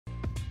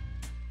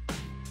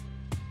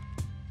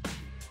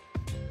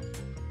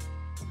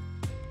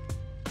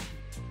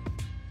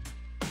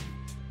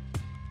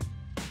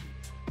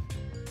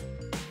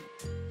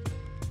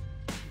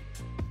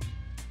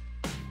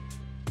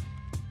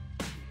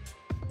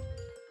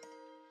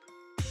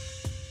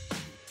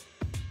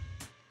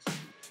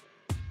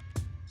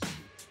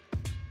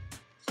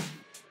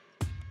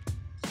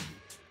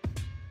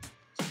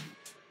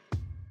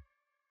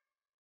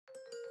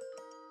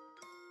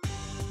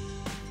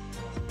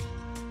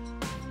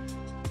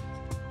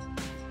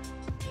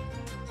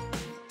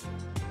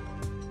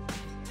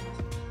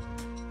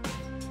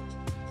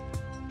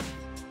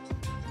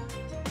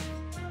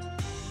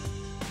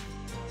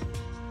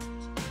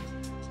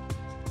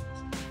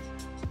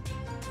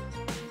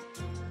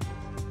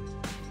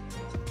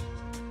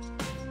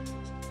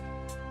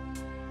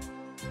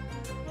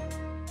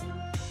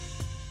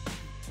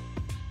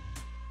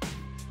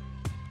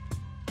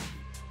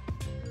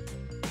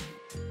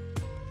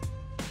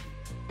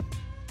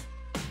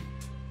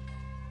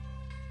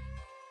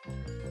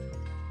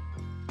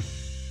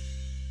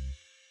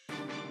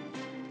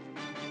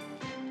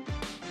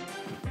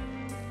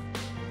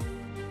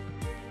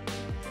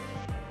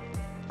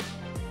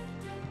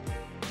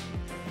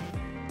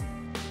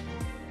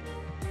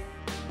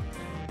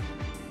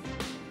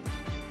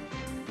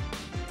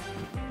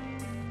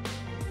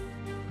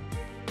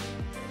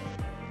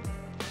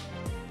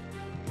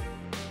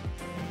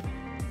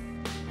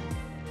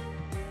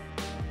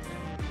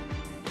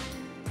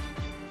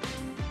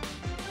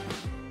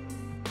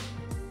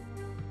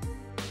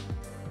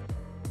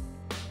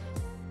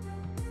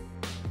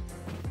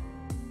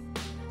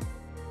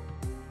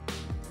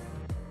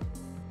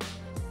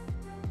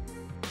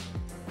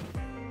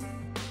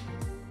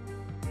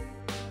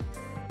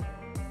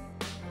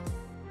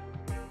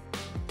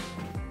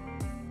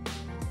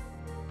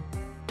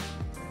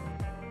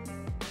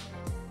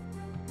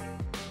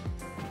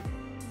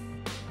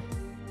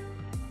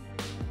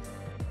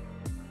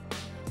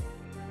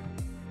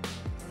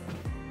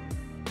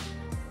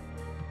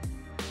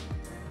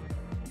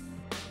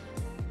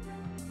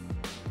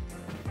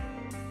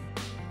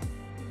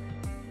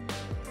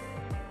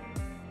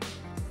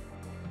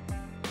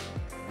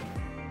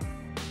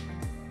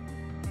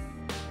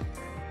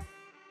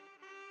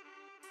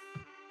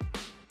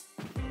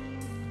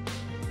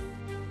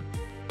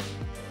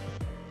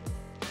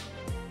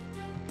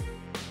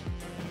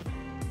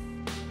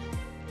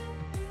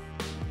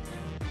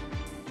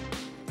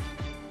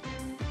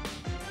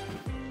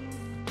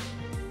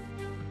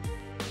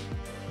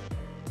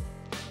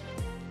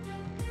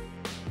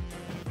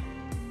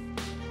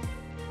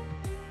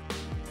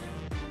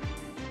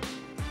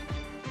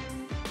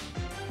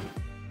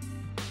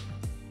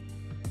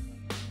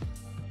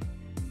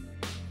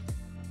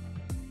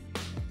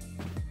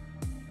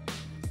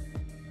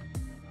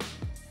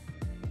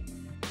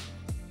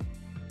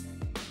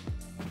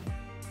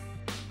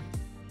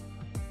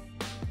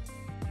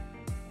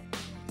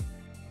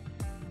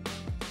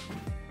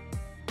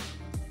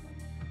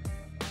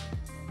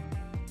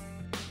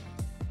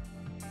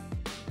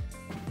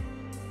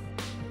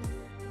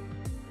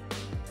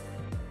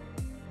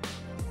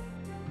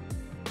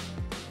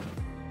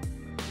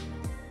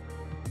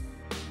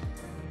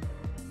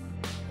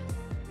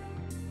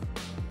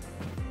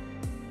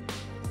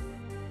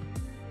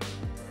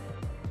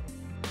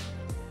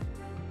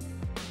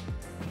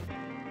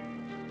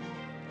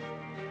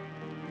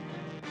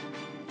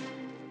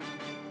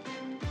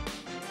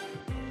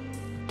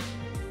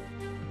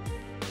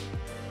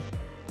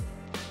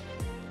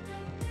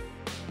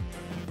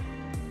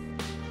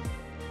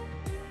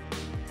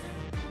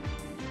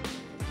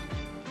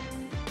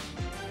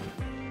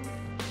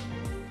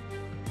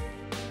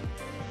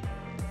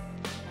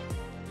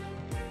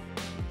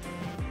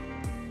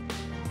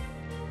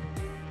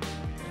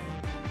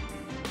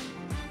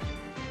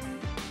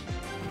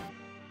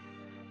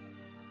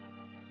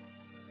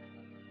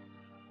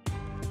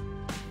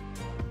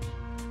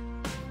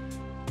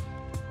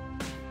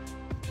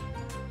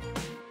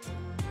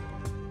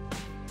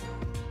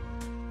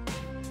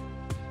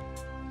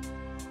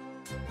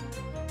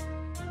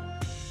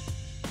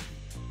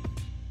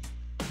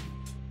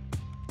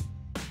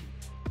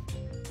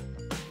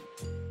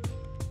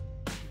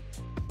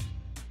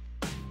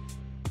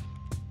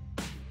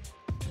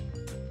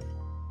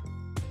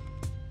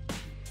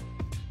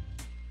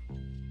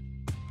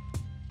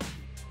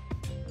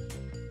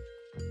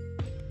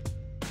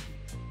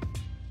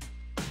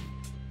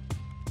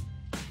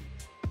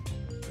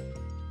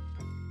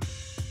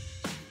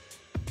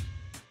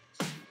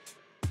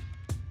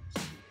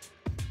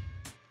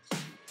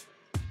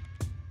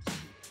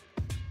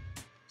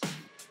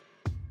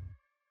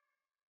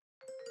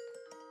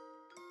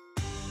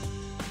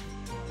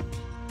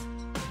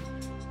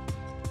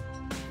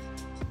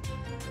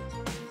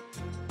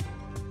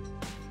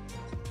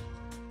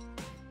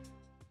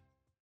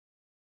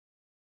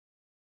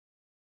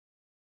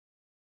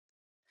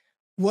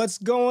What's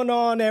going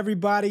on,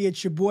 everybody?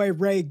 It's your boy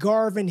Ray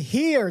Garvin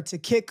here to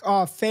kick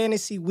off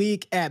Fantasy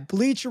Week at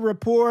Bleacher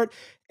Report.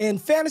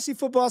 And fantasy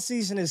football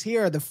season is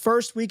here. The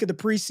first week of the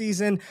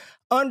preseason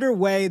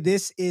underway.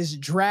 This is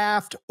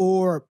draft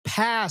or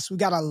pass. We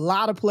got a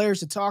lot of players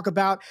to talk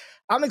about.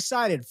 I'm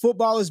excited.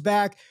 Football is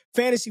back.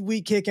 Fantasy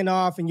Week kicking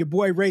off, and your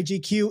boy Ray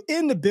GQ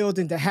in the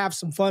building to have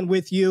some fun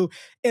with you.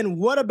 And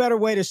what a better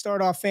way to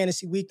start off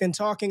Fantasy Week than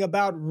talking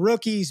about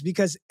rookies,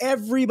 because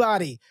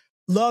everybody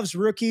loves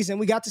rookies, and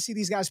we got to see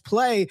these guys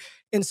play,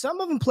 and some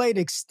of them played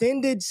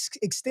extended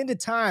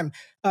time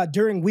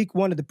during week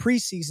one of the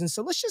preseason.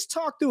 So let's just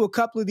talk through a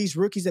couple of these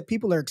rookies that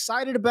people are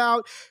excited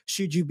about.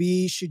 Should you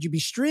be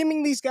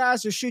streaming these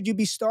guys, or should you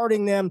be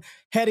starting them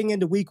heading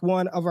into week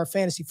one of our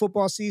fantasy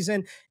football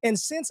season? And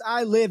since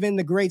I live in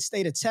the great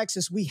state of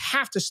Texas, we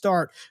have to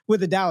start with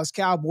the Dallas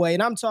Cowboy,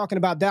 and I'm talking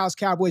about Dallas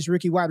Cowboys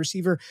rookie wide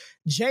receiver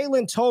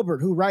Jalen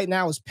Tolbert, who right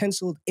now is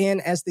penciled in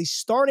as the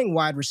starting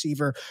wide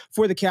receiver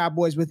for the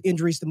Cowboys with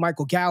injuries to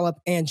Michael Gallup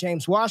and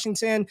James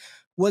Washington.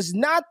 Was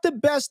not the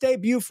best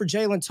debut for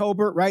Jalen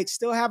Tolbert, right?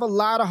 Still have a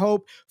lot of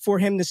hope for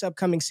him this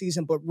upcoming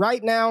season, but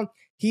right now,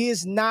 he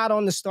is not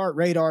on the start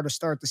radar to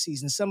start the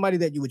season. Somebody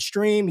that you would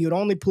stream, you would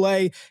only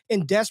play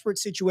in desperate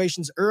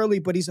situations early,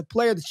 but he's a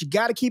player that you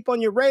got to keep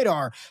on your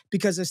radar,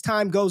 because as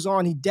time goes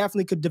on, he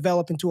definitely could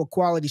develop into a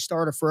quality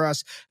starter for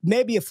us,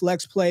 maybe a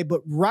flex play.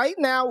 But right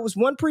now, it was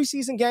one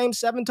preseason game,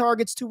 7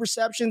 targets, 2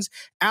 receptions,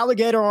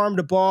 alligator arm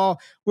the ball.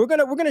 We're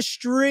gonna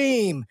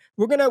stream.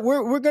 We're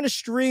gonna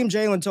stream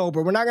Jalen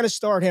Tolbert. We're not gonna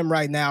start him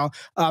right now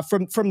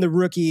from the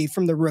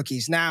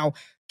rookies. Now,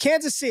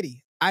 Kansas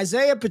City.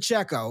 Isaiah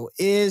Pacheco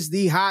is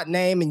the hot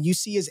name, and you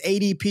see his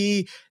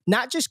ADP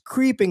not just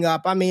creeping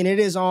up. I mean, it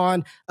is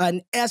on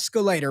an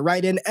escalator,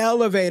 right? An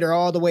elevator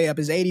all the way up.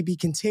 His ADP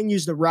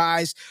continues to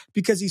rise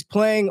because he's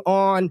playing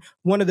on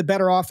one of the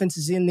better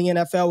offenses in the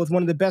NFL with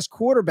one of the best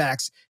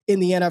quarterbacks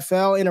in the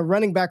NFL in a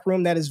running back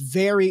room that is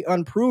very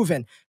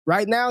unproven.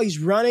 Right now, he's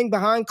running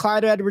behind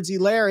Clyde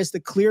Edwards-Helaire as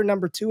the clear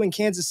number 2 in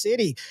Kansas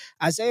City.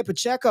 Isaiah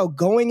Pacheco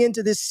going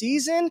into this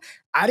season,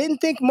 I didn't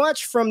think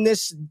much from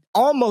this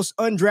almost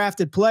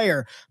undrafted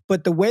player,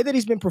 but the way that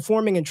he's been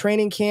performing in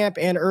training camp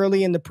and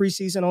early in the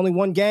preseason, only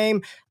one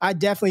game, I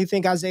definitely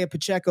think Isaiah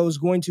Pacheco is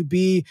going to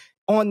be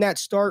on that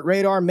start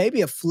radar,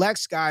 maybe a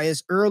flex guy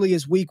as early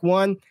as week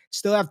one.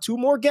 Still have 2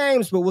 more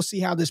games, but we'll see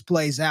how this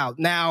plays out.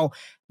 Now,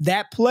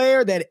 that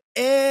player that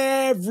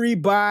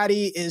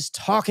everybody is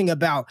talking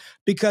about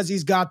because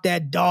he's got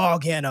that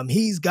dog in him.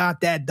 He's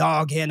got that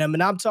dog in him.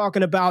 And I'm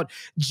talking about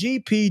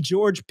GP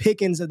George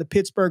Pickens of the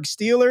Pittsburgh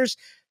Steelers.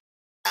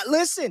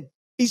 Listen,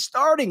 he's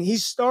starting.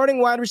 He's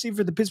starting wide receiver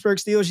for the Pittsburgh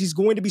Steelers. He's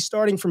going to be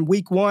starting from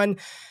week one.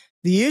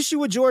 The issue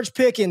with George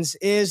Pickens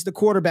is the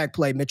quarterback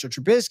play. Mitchell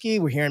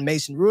Trubisky, we're hearing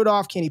Mason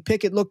Rudolph, Kenny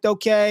Pickett looked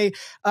okay.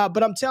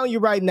 But I'm telling you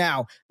right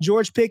now,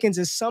 George Pickens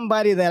is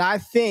somebody that I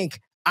think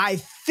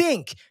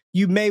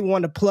you may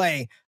want to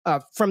play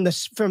from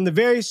the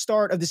very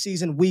start of the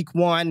season, week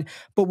one.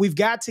 But we've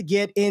got to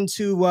get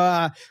into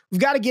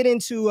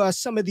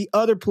some of the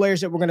other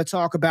players that we're going to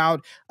talk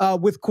about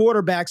with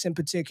quarterbacks in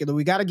particular.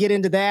 We got to get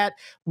into that.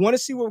 Want to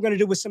see what we're going to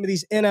do with some of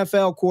these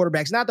NFL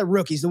quarterbacks, not the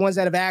rookies, the ones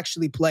that have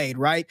actually played,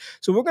 right?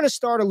 So we're going to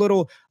start a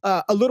little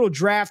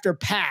draft or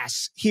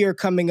pass here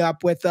coming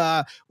up with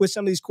some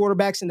of these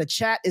quarterbacks. And the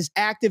chat is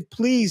active.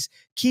 Please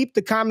keep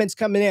the comments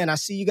coming in. I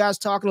see you guys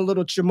talking a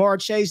little Jamar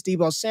Chase,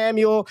 Deebo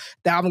Samuel,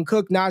 Dalvin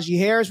Cook, Najee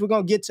Harris. We're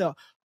going to get to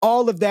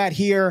all of that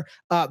here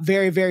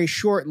very, very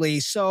shortly.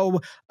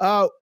 So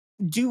let's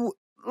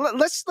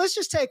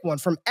just take one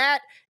from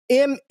at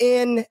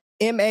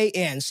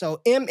MNMAN.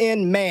 So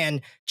MN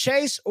Man,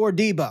 Chase or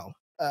Deebo.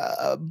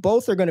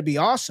 Both are going to be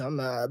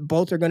awesome.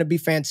 Both are going to be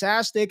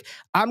fantastic.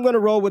 I'm going to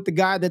roll with the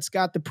guy that's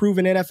got the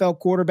proven NFL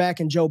quarterback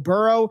in Joe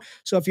Burrow.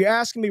 So if you're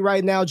asking me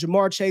right now,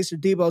 Jamar Chase or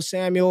Deebo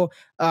Samuel,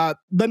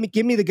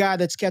 give me the guy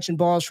that's catching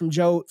balls from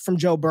Joe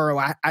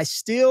Burrow. I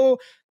still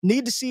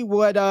need to see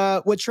what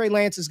Trey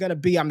Lance is going to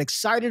be. I'm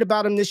excited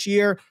about him this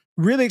year.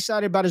 Really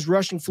excited about his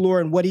rushing floor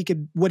and what he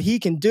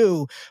can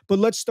do. But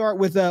let's start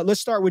with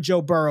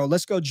Joe Burrow.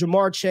 Let's go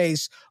Jamar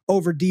Chase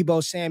over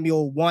Deebo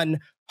Samuel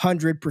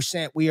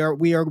 100%. We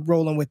are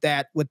rolling with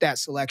that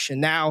selection.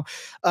 Now,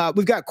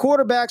 we've got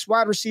quarterbacks,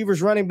 wide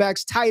receivers, running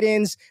backs, tight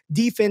ends,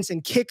 defense,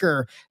 and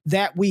kicker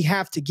that we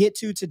have to get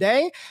to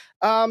today.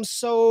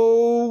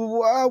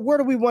 So where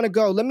do we want to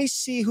go? Let me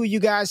see who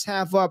you guys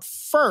have up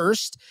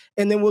first,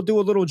 and then we'll do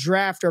a little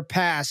draft or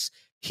pass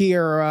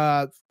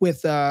here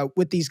with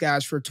these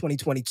guys for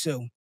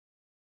 2022.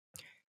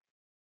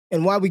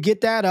 And while we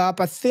get that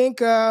up, I think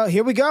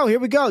here we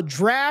go.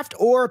 Draft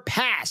or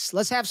pass.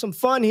 Let's have some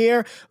fun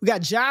here. We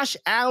got Josh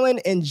Allen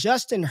and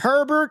Justin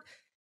Herbert,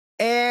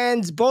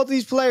 and both of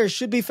these players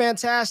should be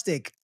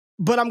fantastic.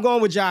 But I'm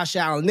going with Josh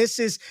Allen. This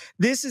is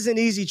an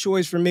easy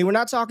choice for me. We're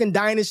not talking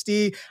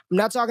dynasty. I'm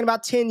not talking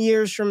about 10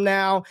 years from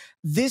now.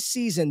 This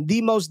season,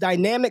 the most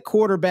dynamic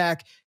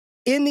quarterback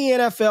in the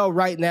NFL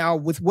right now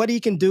with what he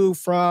can do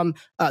from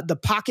the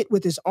pocket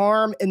with his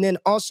arm and then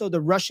also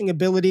the rushing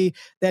ability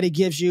that he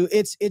gives you.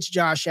 It's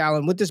Josh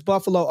Allen. With this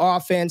Buffalo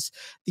offense,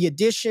 the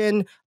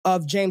addition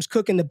of James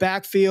Cook in the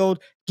backfield,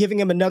 giving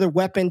him another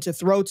weapon to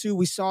throw to.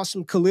 We saw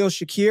some Khalil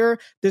Shakir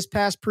this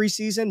past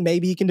preseason.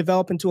 Maybe he can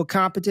develop into a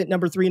competent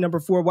number 3,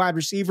 number 4 wide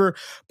receiver.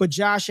 But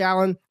Josh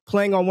Allen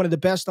playing on one of the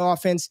best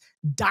offense,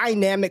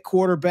 dynamic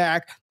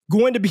quarterback,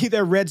 going to be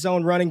their red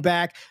zone running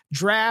back.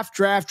 Draft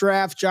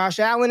Josh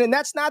Allen. And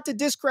that's not to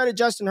discredit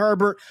Justin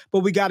Herbert, but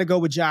we got to go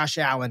with Josh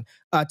Allen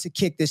to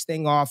kick this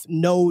thing off.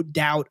 No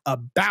doubt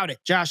about it.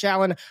 Josh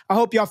Allen, I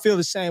hope y'all feel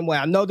the same way.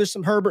 I know there's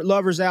some Herbert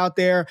lovers out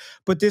there,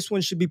 but this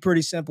one should be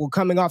pretty simple.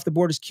 Coming off the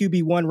board is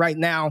QB1 right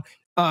now.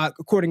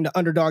 According to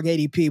Underdog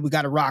ADP, we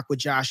got to rock with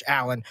Josh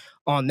Allen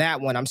on that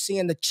one. I'm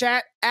seeing the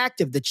chat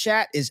active. The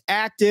chat is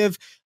active.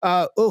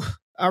 All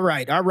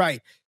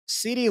right.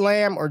 CeeDee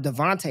Lamb or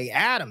Devontae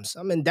Adams.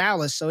 I'm in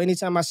Dallas, so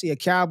anytime I see a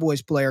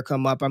Cowboys player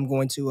come up, I'm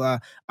going to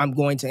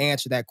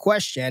answer that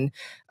question.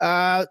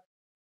 I'm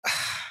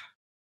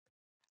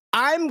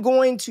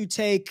going to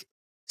take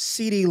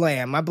CeeDee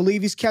Lamb. I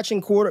believe he's catching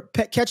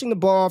the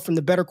ball from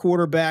the better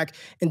quarterback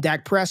in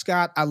Dak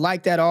Prescott. I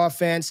like that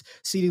offense.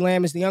 CeeDee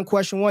Lamb is the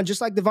unquestioned one, just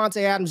like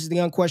Devontae Adams is the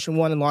unquestioned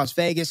one in Las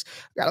Vegas.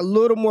 Got a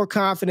little more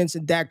confidence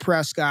in Dak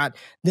Prescott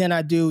than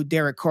I do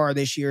Derek Carr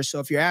this year. So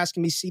if you're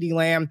asking me CeeDee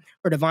Lamb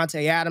or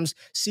Devontae Adams,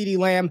 CeeDee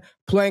Lamb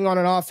playing on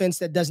an offense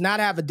that does not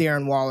have a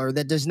Darren Waller,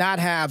 that does not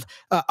have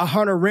a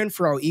Hunter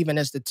Renfrow even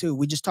as the 2.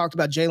 We just talked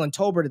about Jalen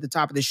Tolbert at the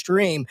top of the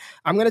stream.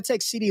 I'm going to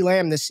take CeeDee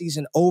Lamb this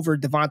season over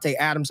Devontae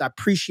Adams. I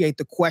appreciate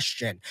the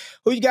question.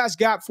 Who you guys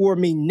got for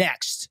me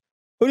next?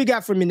 Who do you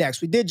got for me next?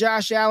 We did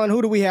Josh Allen.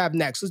 Who do we have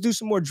next? Let's do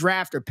some more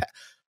draft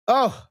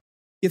or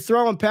you're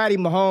throwing Patty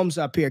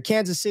Mahomes up here.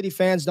 Kansas City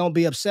fans, don't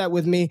be upset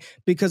with me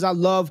because I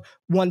love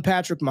one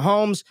Patrick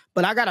Mahomes,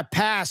 but I got to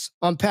pass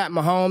on Pat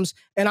Mahomes,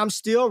 and I'm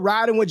still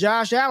riding with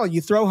Josh Allen.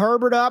 You throw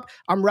Herbert up,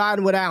 I'm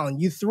riding with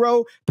Allen. You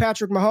throw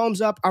Patrick Mahomes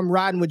up, I'm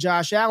riding with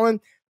Josh Allen.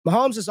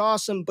 Mahomes is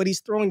awesome, but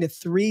he's throwing to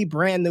 3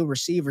 brand new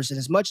receivers. And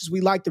as much as we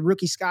like the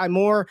rookie Sky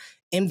Moore,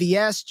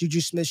 MVS, Juju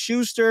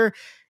Smith-Schuster,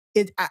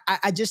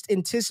 I just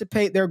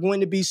anticipate there are going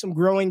to be some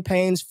growing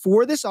pains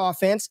for this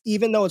offense,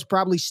 even though it's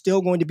probably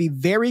still going to be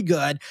very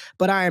good.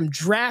 But I am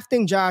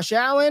drafting Josh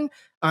Allen.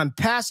 I'm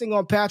passing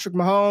on Patrick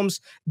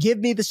Mahomes. Give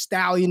me the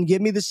stallion.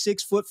 Give me the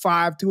 6'5",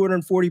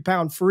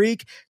 240-pound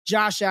freak.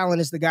 Josh Allen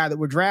is the guy that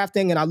we're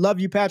drafting. And I love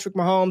you, Patrick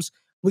Mahomes.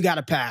 We got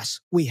to pass.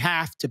 We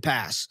have to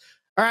pass.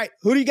 All right,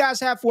 who do you guys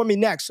have for me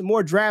next? Some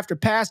more draft or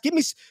pass? Give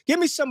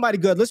me somebody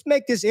good. Let's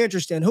make this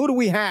interesting. Who do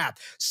we have?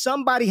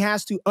 Somebody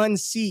has to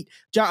unseat.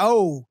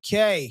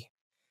 Okay.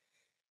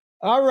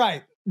 All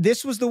right.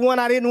 This was the one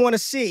I didn't want to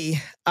see.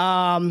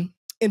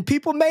 And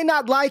people may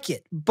not like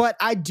it, but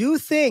I do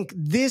think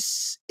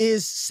this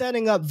is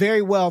setting up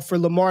very well for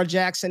Lamar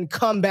Jackson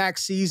comeback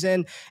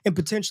season and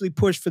potentially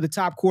push for the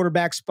top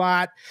quarterback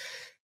spot.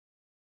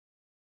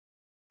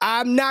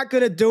 I'm not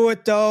going to do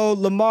it, though.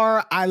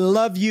 Lamar, I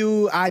love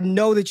you. I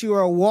know that you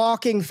are a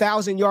walking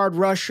 1,000-yard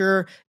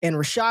rusher, and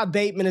Rashad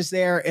Bateman is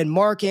there, and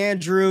Mark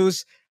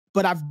Andrews,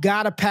 but I've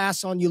got to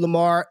pass on you,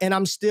 Lamar, and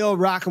I'm still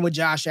rocking with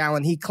Josh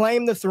Allen. He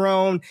claimed the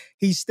throne.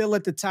 He's still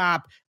at the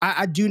top.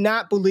 I do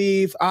not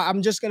believe,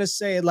 I'm just going to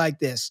say it like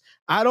this.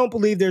 I don't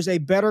believe there's a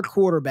better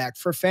quarterback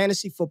for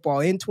fantasy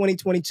football in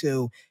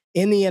 2022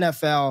 in the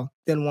NFL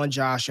than one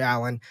Josh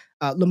Allen.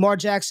 Lamar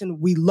Jackson,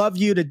 we love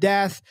you to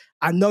death.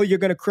 I know you're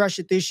going to crush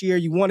it this year.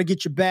 You want to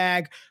get your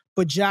bag,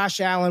 but Josh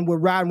Allen, we're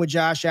riding with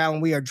Josh Allen.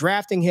 We are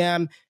drafting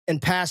him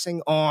and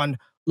passing on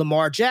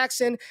Lamar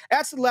Jackson.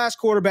 That's the last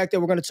quarterback that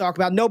we're going to talk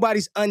about.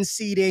 Nobody's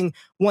unseating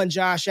one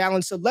Josh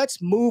Allen. So let's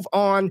move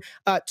on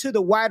to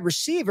the wide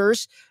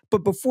receivers.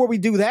 But before we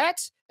do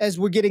that, as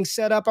we're getting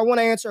set up, I want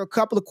to answer a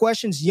couple of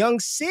questions. Young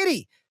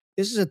City,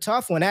 this is a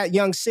tough one. At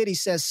Young City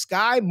says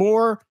Sky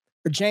Moore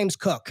or James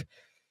Cook.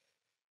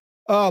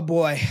 Oh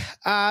boy.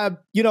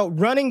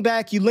 Running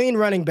back, you lean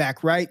running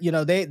back, right?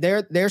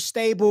 They're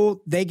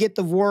stable. They get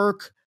the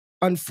work.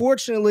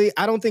 Unfortunately,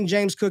 I don't think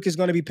James Cook is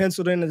going to be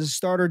penciled in as a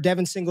starter.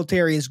 Devin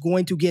Singletary is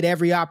going to get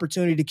every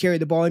opportunity to carry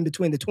the ball in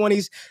between the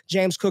 20s.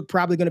 James Cook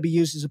probably going to be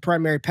used as a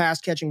primary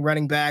pass-catching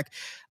running back.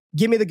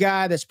 Give me the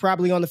guy that's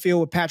probably on the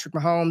field with Patrick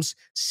Mahomes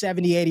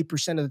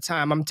 70-80% of the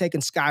time. I'm taking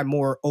Sky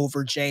Moore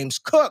over James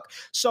Cook.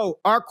 So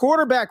our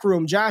quarterback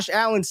room, Josh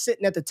Allen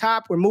sitting at the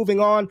top. We're moving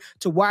on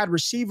to wide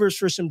receivers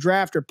for some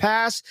draft or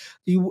pass.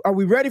 Are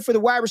we ready for the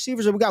wide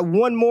receivers? Or we got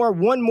one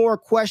more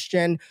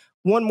question.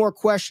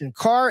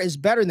 Carr is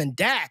better than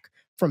Dak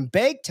from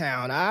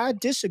Baketown. I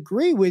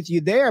disagree with you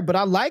there, but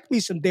I like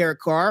me some Derek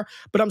Carr,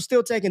 but I'm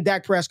still taking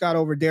Dak Prescott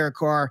over Derek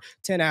Carr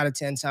 10 out of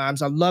 10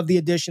 times. I love the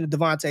addition of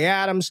Devontae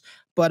Adams,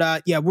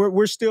 but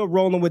we're still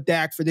rolling with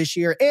Dak for this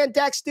year. And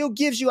Dak still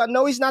gives you, I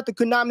know he's not the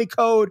Konami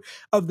code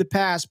of the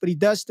past, but he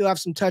does still have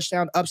some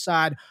touchdown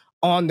upside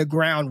on the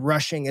ground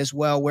rushing as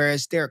well.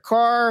 Whereas Derek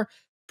Carr,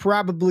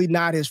 probably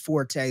not his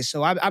forte.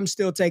 So I'm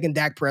still taking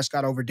Dak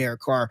Prescott over Derek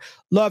Carr.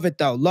 Love it,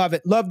 though. Love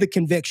it. Love the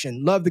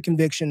conviction. Love the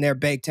conviction there,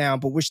 Baketown.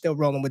 But we're still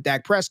rolling with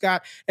Dak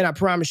Prescott. And I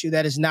promise you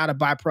that is not a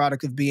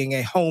byproduct of being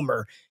a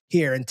homer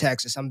here in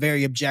Texas. I'm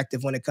very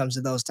objective when it comes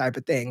to those type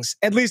of things.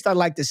 At least I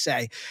like to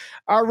say.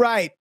 All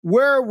right.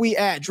 Where are we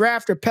at?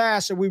 Draft or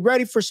pass? Are we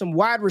ready for some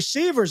wide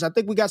receivers? I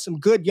think we got some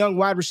good young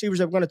wide receivers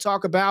that we're going to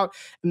talk about,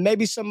 and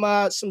maybe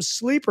some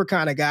sleeper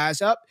kind of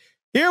guys. Up.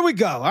 Here we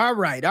go. All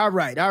right.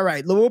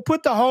 We'll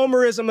put the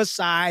homerism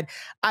aside.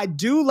 I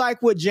do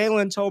like what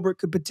Jalen Tolbert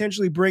could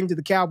potentially bring to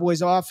the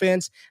Cowboys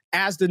offense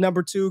as the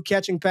number 2,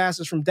 catching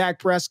passes from Dak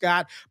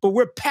Prescott. But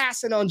we're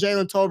passing on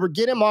Jalen Tolbert.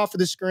 Get him off of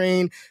the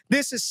screen.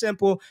 This is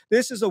simple.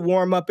 This is a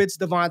warm-up. It's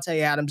Devontae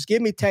Adams.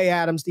 Give me Tay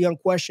Adams, the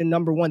unquestioned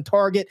number 1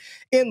 target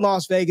in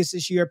Las Vegas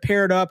this year,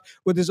 paired up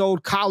with his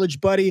old college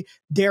buddy,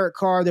 Derek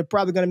Carr. They're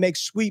probably going to make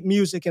sweet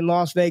music in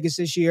Las Vegas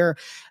this year.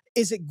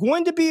 Is it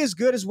going to be as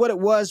good as what it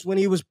was when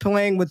he was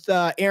playing with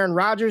Aaron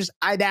Rodgers?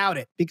 I doubt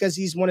it, because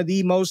he's one of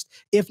the most,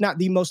 if not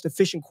the most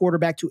efficient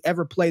quarterback to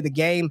ever play the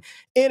game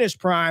in his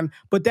prime.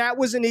 But that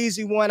was an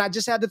easy one. I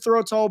just had to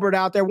throw Tolbert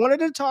out there.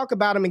 Wanted to talk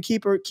about him and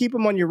keep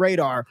him on your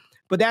radar.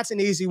 But that's an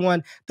easy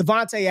one.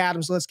 Devontae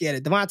Adams, let's get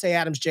it. Devontae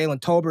Adams,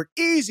 Jalen Tolbert,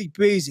 easy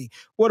peasy.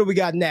 What do we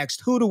got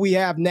next? Who do we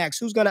have next?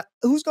 Who's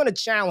gonna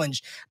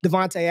challenge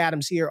Devontae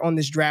Adams here on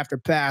this Draft or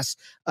Pass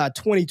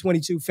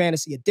 2022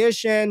 Fantasy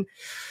Edition?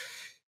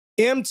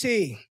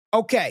 MT.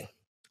 Okay,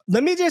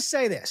 let me just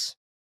say this.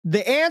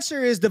 The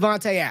answer is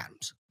Devontae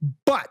Adams.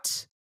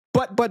 But,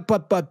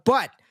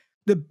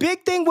 the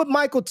big thing with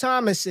Michael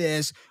Thomas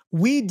is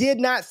we did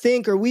not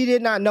think, or we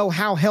did not know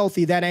how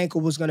healthy that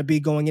ankle was going to be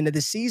going into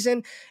the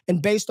season.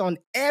 And based on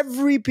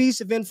every piece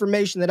of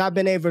information that I've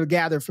been able to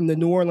gather from the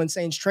New Orleans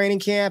Saints training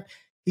camp,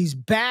 he's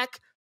back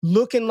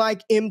looking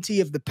like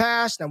MT of the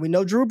past. Now, we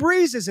know Drew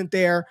Brees isn't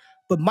there,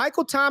 but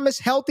Michael Thomas,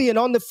 healthy and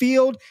on the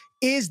field,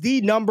 is the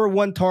number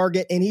 1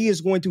 target, and he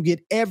is going to get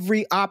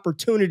every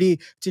opportunity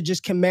to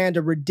just command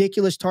a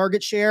ridiculous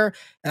target share.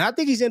 And I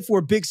think he's in for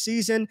a big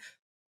season,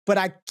 but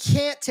I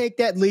can't take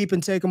that leap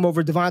and take him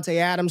over Devontae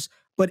Adams.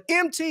 But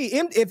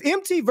if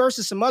MT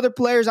versus some other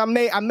players, I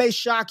may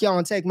shock y'all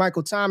and take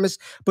Michael Thomas.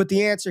 But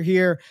the answer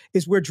here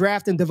is we're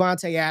drafting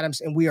Devontae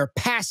Adams, and we are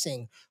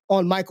passing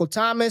on Michael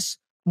Thomas.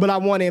 But I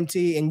want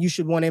MT, and you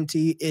should want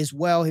MT as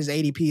well. His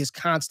ADP is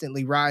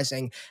constantly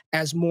rising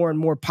as more and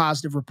more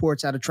positive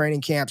reports out of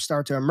training camp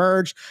start to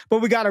emerge.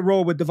 But we got to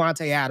roll with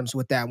Devontae Adams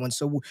with that one.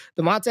 So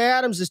Devontae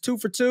Adams is 2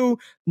 for 2.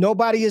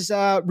 Nobody has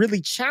really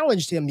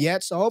challenged him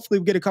yet. So hopefully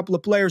we get a couple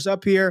of players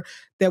up here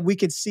that we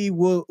could see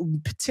will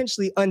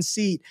potentially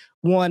unseat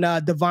one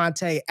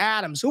Devontae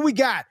Adams. Who we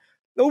got?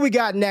 Who we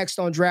got next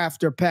on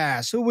Draft or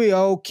Pass?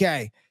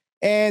 Okay.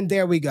 And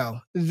there we go.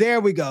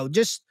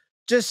 Just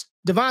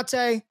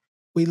Devontae,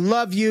 we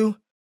love you.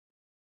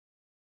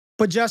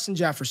 But Justin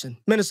Jefferson,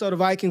 Minnesota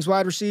Vikings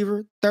wide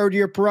receiver,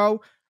 3rd-year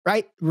pro,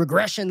 right?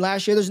 Regression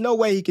last year. There's no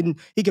way he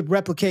could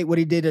replicate what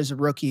he did as a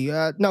rookie.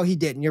 No, he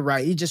didn't. You're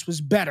right. He just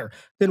was better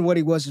than what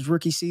he was his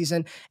rookie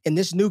season. And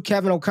this new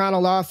Kevin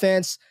O'Connell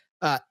offense,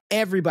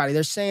 everybody,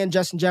 they're saying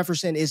Justin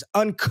Jefferson is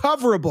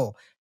uncoverable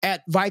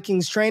at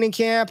Vikings training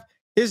camp.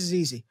 This is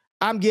easy.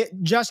 I'm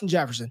getting Justin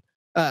Jefferson.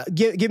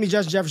 Give me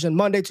Justin Jefferson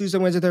Monday, Tuesday,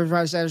 Wednesday, Thursday,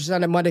 Friday, Saturday,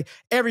 Sunday, Monday,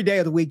 every day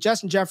of the week.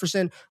 Justin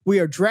Jefferson, we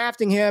are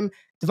drafting him.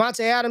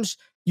 Devontae Adams,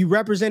 you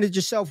represented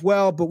yourself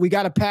well, but we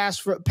got to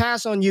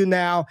pass on you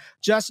now.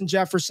 Justin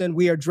Jefferson,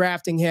 we are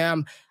drafting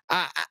him.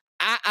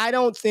 I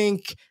don't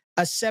think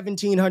a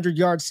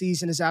 1,700-yard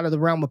season is out of the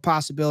realm of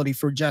possibility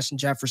for Justin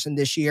Jefferson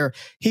this year.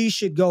 He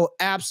should go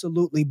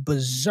absolutely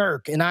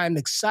berserk, and I'm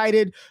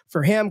excited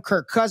for him.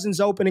 Kirk Cousins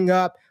opening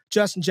up.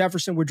 Justin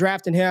Jefferson, we're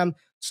drafting him.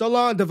 So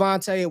long,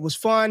 Devontae. It was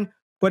fun.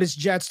 But it's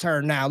Jets'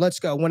 turn now. Let's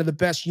go. One of the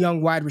best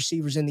young wide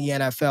receivers in the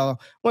NFL.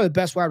 One of the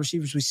best wide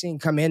receivers we've seen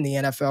come in the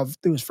NFL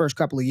through his first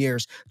couple of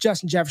years.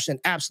 Justin Jefferson,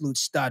 absolute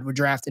stud. We're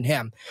drafting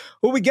him.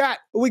 Who we got?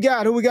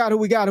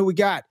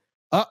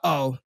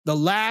 Uh-oh. The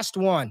last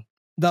one.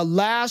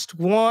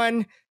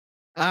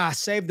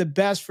 Save the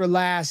best for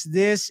last.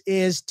 This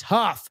is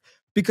tough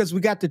because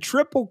we got the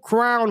Triple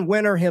Crown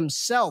winner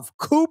himself,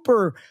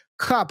 Cooper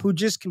Kupp, who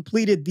just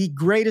completed the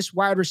greatest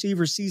wide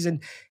receiver season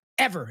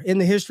ever in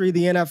the history of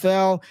the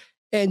NFL.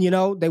 And, you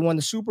know, they won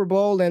the Super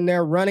Bowl and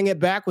they're running it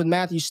back with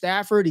Matthew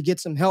Stafford. He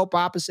gets some help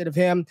opposite of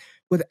him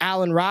with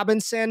Allen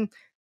Robinson.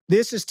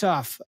 This is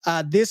tough.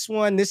 This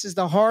is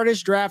the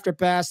hardest draft or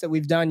pass that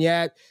we've done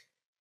yet.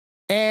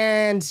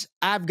 And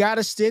I've got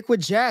to stick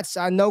with Jets.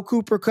 I know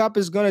Cooper Kupp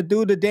is going to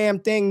do the damn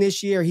thing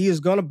this year. He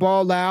is going to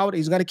ball out.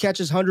 He's going to catch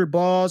his 100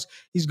 balls.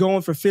 He's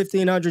going for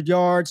 1,500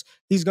 yards.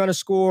 He's going to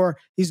score.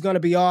 He's going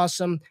to be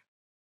awesome.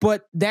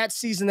 But that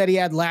season that he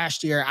had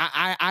last year,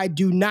 I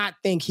do not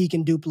think he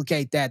can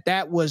duplicate that.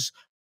 That was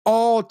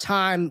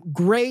all-time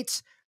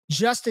great.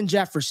 Justin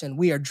Jefferson.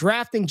 We are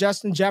drafting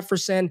Justin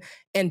Jefferson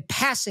and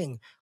passing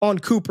on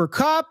Cooper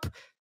Kupp.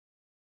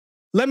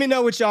 Let me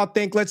know what y'all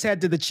think. Let's head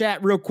to the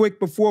chat real quick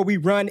before we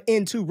run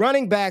into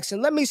running backs.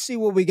 And let me see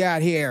what we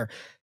got here.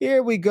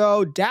 Here we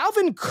go.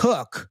 Dalvin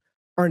Cook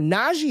or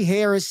Najee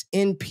Harris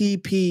in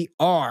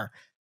PPR?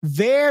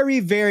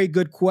 Very, very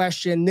good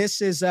question.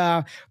 This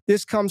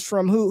comes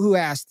from who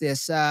asked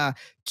this?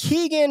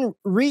 Keegan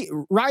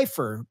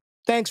Reifer.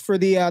 Thanks for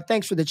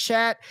the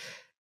chat.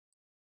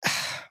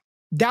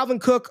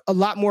 Dalvin Cook, a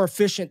lot more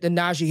efficient than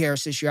Najee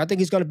Harris this year. I think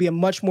he's going to be a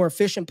much more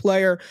efficient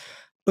player,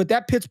 but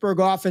that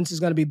Pittsburgh offense is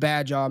going to be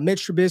bad, y'all.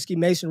 Mitch Trubisky,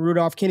 Mason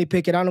Rudolph, Kenny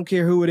Pickett, I don't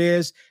care who it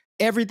is.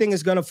 Everything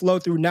is going to flow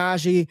through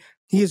Najee.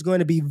 He is going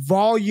to be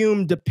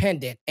volume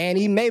dependent, and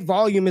he may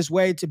volume his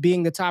way to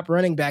being the top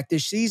running back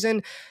this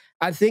season.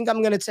 I think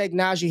I'm going to take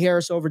Najee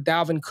Harris over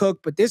Dalvin Cook,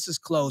 but this is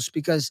close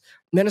because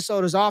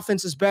Minnesota's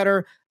offense is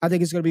better. I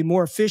think it's going to be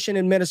more efficient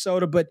in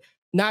Minnesota, but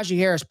Najee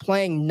Harris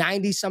playing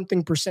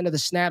 90-something% of the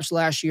snaps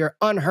last year,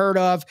 unheard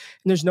of,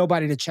 and there's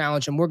nobody to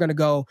challenge him. We're going to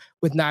go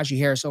with Najee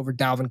Harris over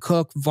Dalvin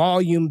Cook,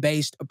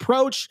 volume-based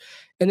approach.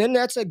 And then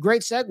that's a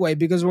great segue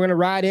because we're going to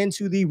ride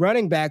into the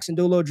running backs and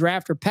do a little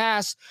draft or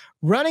pass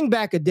running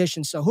back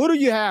edition. So who do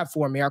you have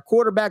for me? Our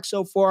quarterback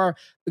so far,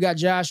 we got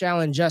Josh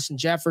Allen, Justin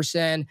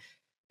Jefferson,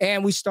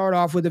 and we start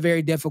off with a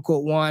very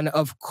difficult one.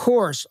 Of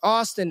course,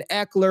 Austin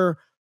Eckler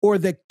or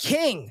the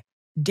King,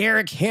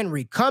 Derrick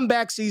Henry.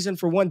 Comeback season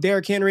for one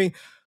Derrick Henry,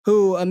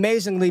 who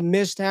amazingly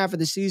missed half of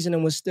the season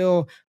and was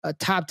still a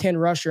top 10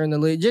 rusher in the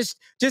league. Just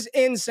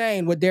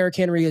insane what Derrick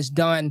Henry has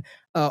done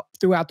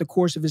throughout the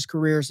course of his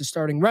career as a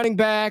starting running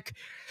back.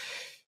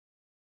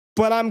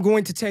 But I'm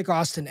going to take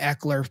Austin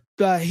Eckler.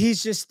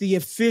 He's just the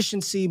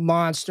efficiency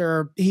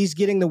monster. He's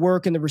getting the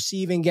work in the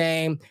receiving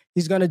game.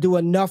 He's going to do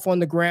enough on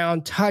the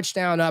ground.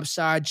 Touchdown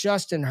upside.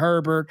 Justin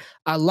Herbert.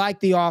 I like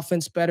the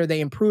offense better.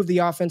 They improved the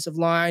offensive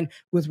line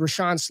with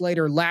Rashawn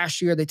Slater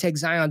last year. They take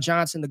Zion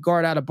Johnson, the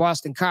guard out of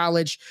Boston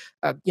College.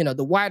 The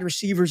wide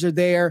receivers are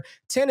there.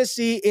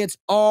 Tennessee, it's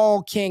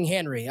all King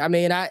Henry. I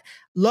mean, I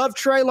love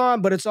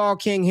Treylon, but it's all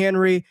King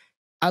Henry.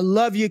 I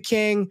love you,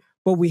 King,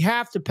 but we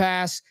have to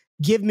pass.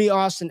 Give me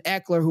Austin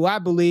Eckler, who I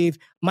believe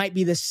might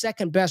be the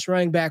second best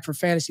running back for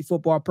fantasy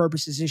football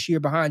purposes this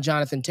year behind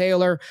Jonathan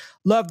Taylor.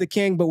 Love the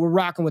King, but we're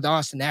rocking with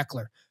Austin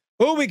Eckler.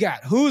 Who we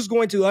got? Who's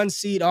going to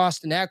unseat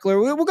Austin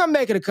Eckler? We're going to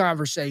make it a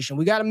conversation.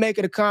 We got to make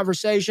it a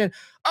conversation.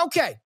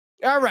 Okay.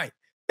 All right.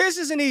 This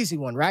is an easy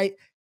one, right?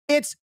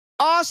 It's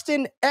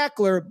Austin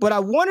Eckler, but I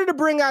wanted to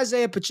bring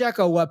Isaiah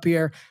Pacheco up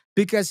here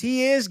because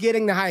he is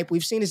getting the hype.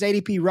 We've seen his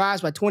ADP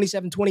rise by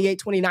 27, 28,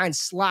 29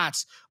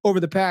 slots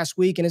over the past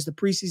week. And as the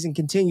preseason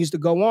continues to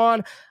go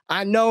on,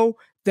 I know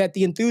that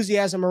the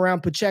enthusiasm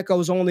around Pacheco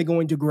is only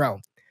going to grow.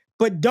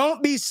 But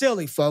don't be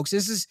silly, folks.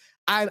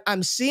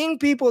 I'm seeing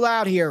people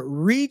out here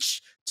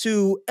reach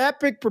to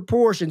epic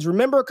proportions.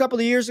 Remember a couple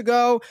of years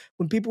ago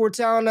when people were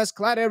telling us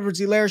Clyde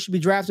Edwards-Helaire should be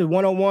drafted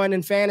 101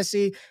 in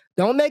fantasy?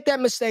 Don't make that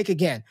mistake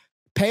again.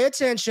 Pay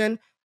attention.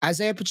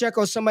 Isaiah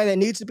Pacheco is somebody that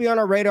needs to be on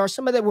our radar,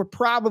 somebody that we're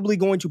probably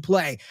going to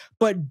play.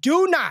 But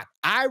do not,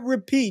 I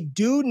repeat,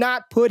 do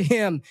not put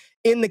him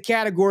in the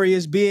category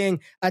as being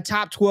a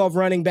top 12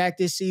 running back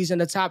this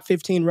season, a top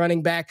 15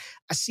 running back.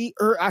 I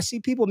see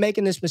people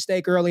making this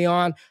mistake early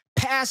on.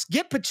 Pass,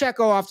 get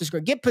Pacheco off the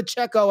screen. Get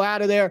Pacheco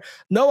out of there.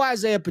 No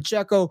Isaiah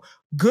Pacheco.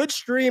 Good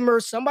streamer,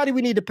 somebody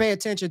we need to pay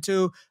attention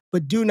to,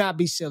 but do not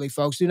be silly,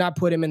 folks. Do not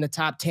put him in the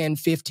top 10,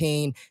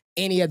 15,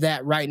 any of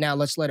that right now.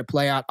 Let's let it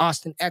play out.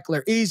 Austin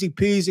Eckler, easy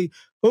peasy.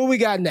 Who we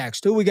got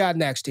next? Who we got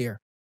next here?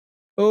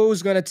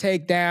 Who's going to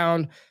take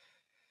down?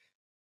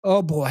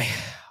 Oh, boy.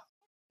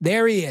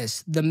 There he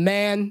is. The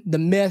man, the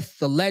myth,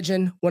 the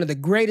legend, one of the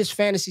greatest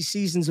fantasy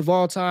seasons of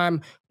all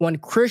time. One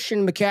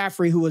Christian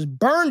McCaffrey, who has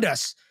burned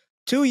us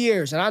 2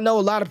 years. And I know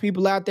a lot of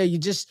people out there,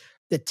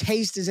 the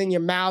taste is in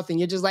your mouth and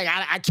you're just like,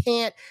 I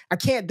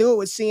can't do it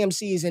with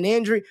CMC's an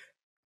injury.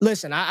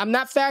 Listen, I'm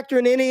not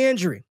factoring any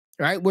injury.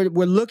 Right, we're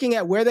looking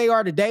at where they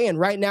are today, and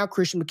right now,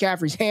 Christian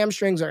McCaffrey's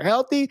hamstrings are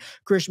healthy.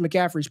 Christian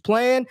McCaffrey's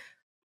playing.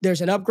 There's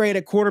an upgrade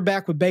at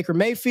quarterback with Baker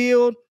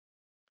Mayfield.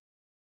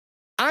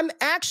 I'm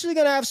actually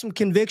going to have some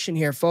conviction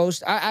here,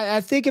 folks.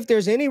 I think if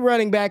there's any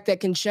running back that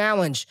can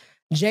challenge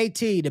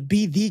JT to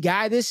be the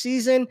guy this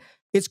season,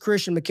 it's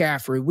Christian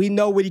McCaffrey. We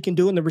know what he can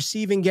do in the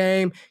receiving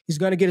game. He's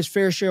going to get his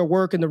fair share of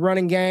work in the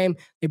running game.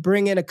 They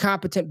bring in a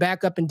competent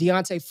backup in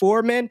Deontay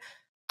Foreman.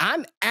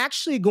 I'm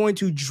actually going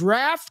to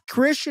draft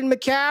Christian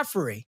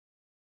McCaffrey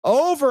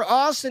over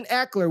Austin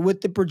Eckler with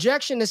the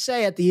projection to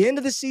say at the end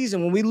of the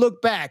season, when we look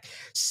back,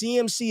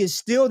 CMC is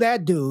still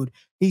that dude.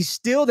 He's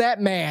still that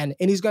man,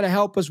 and he's going to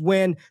help us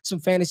win some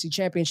fantasy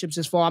championships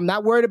this fall. I'm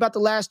not worried about the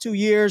last 2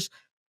 years.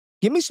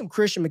 Give me some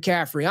Christian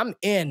McCaffrey. I'm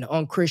in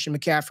on Christian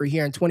McCaffrey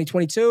here in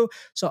 2022.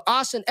 So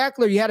Austin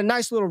Eckler, you had a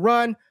nice little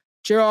run.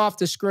 Cheer off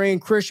the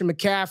screen. Christian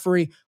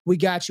McCaffrey, we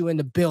got you in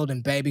the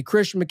building, baby.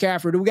 Christian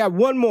McCaffrey. We got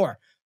one more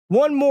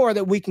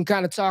that we can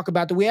kind of talk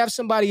about. Do we have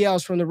somebody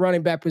else from the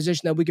running back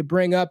position that we could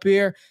bring up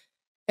here?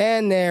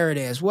 And there it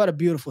is. What a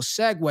beautiful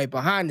segue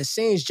behind the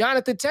scenes.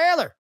 Jonathan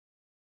Taylor.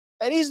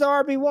 And he's the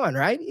RB1,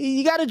 right?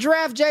 You got to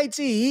draft JT.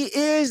 He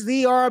is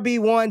the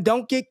RB1.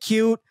 Don't get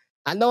cute.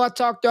 I know I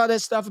talked all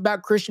that stuff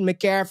about Christian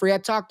McCaffrey. I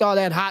talked all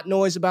that hot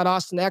noise about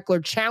Austin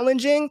Eckler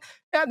challenging.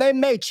 Yeah, they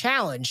may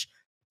challenge,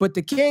 but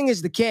the king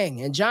is the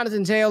king. And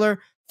Jonathan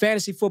Taylor,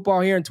 fantasy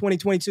football here in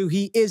 2022.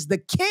 He is the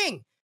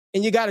king,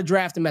 and you got to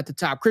draft him at the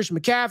top. Christian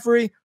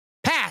McCaffrey,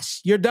 pass.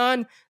 You're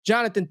done.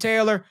 Jonathan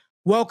Taylor,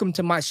 welcome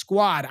to my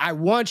squad. I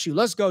want you.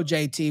 Let's go,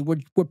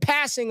 JT. We're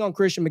passing on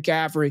Christian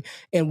McCaffrey,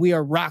 and we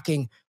are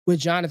rocking with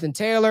Jonathan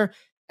Taylor.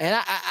 And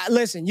I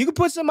listen, you can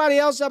put somebody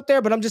else up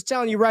there, but I'm just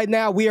telling you right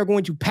now, we are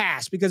going to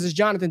pass because it's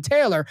Jonathan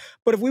Taylor.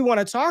 But if we want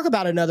to talk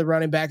about another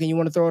running back and you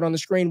want to throw it on the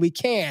screen, we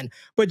can.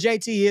 But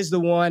JT is the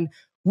one,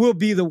 will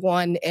be the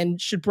one, and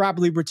should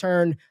probably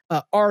return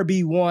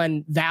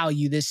RB1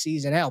 value this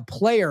season. Hell,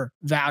 player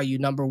value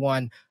number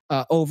one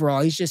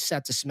overall. He's just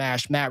set to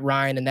smash Matt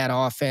Ryan and that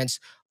offense,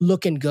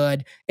 looking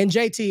good. And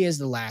JT is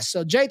the last.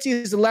 So JT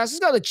is the last. Let's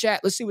go to the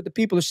chat. Let's see what the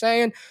people are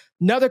saying.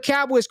 Another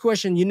Cowboys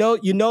question. You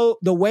know,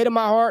 the weight of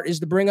my heart is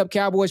to bring up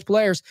Cowboys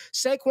players.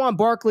 Saquon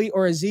Barkley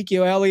or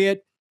Ezekiel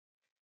Elliott.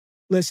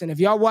 Listen, if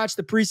y'all watch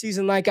the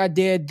preseason like I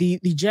did, the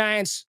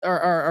Giants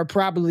are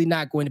probably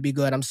not going to be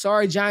good. I'm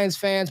sorry, Giants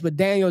fans, but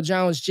Daniel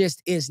Jones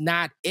just is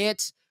not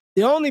it.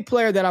 The only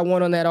player that I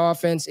want on that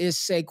offense is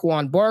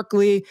Saquon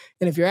Barkley.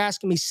 And if you're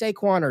asking me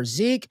Saquon or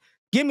Zeke,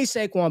 give me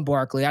Saquon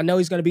Barkley. I know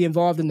he's going to be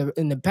involved in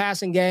the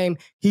passing game.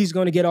 He's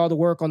going to get all the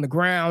work on the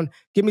ground.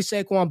 Give me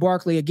Saquon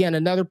Barkley. Again,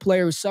 another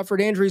player who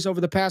suffered injuries over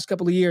the past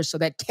couple of years. So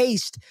that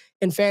taste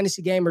in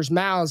fantasy gamers'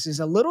 mouths is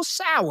a little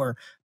sour,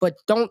 but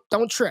don't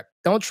trip.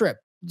 Don't trip.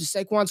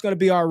 Saquon's going to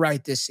be all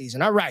right this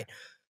season. All right.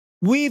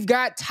 We've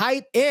got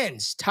tight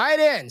ends. Tight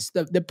ends,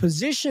 the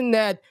position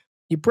that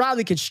you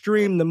probably could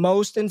stream the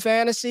most in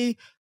fantasy.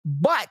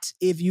 But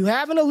if you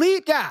have an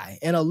elite guy,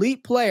 an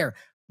elite player,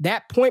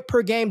 that point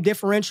per game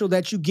differential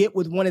that you get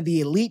with one of the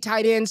elite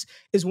tight ends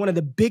is one of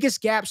the biggest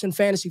gaps in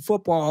fantasy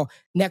football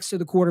next to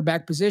the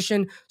quarterback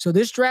position. So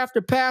this draft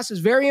or pass is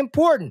very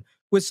important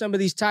with some of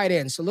these tight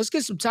ends. So let's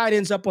get some tight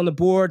ends up on the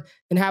board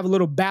and have a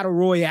little battle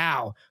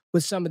royale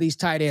with some of these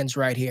tight ends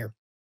right here.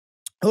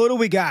 Who do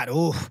we got?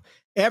 Oh,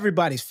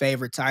 everybody's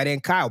favorite tight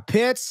end, Kyle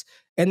Pitts.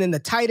 And then the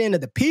tight end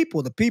of the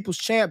people's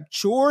champ,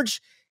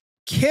 George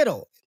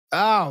Kittle.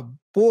 Oh,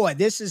 boy,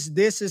 this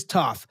is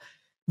tough.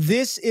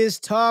 This is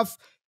tough.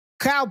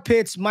 Kyle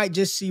Pitts might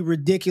just see a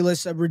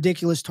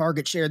ridiculous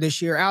target share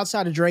this year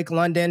outside of Drake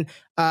London.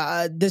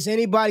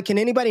 Can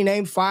anybody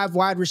name 5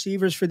 wide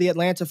receivers for the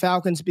Atlanta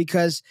Falcons?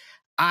 Because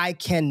I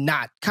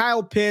cannot.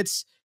 Kyle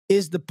Pitts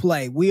is the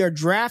play. We are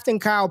drafting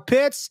Kyle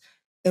Pitts,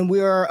 and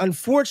we are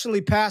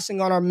unfortunately passing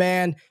on our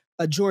man,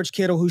 George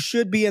Kittle, who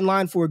should be in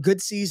line for a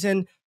good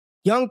season.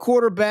 Young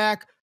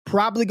quarterback,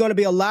 probably going to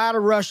be a lot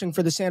of rushing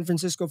for the San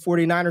Francisco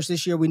 49ers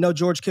this year. We know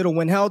George Kittle,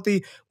 when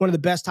healthy, one of the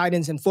best tight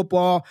ends in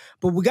football.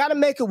 But we got to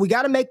make it. We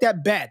got to make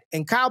that bet.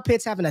 And Kyle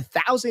Pitts having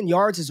 1,000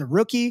 yards as a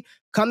rookie,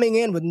 coming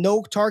in with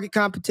no target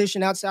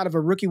competition outside of a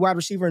rookie wide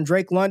receiver in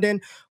Drake London.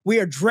 We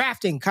are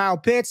drafting Kyle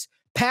Pitts,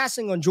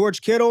 passing on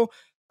George Kittle.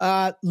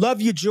 Love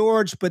you,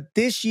 George, but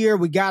this year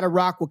we got to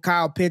rock with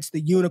Kyle Pitts,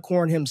 the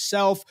unicorn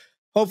himself.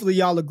 Hopefully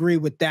y'all agree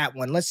with that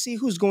one. Let's see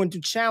who's going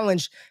to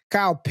challenge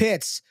Kyle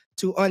Pitts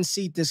to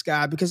unseat this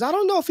guy, because I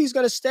don't know if he's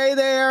going to stay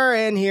there.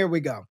 And here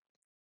we go.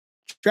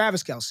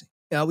 Travis Kelce.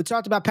 We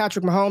talked about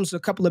Patrick Mahomes a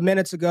couple of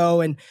minutes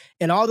ago and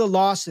all the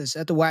losses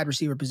at the wide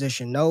receiver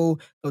position. No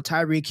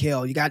Tyreek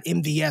Hill. You got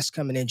MVS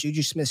coming in.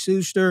 Juju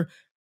Smith-Schuster,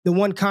 the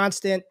one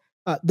constant,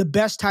 the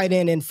best tight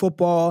end in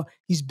football.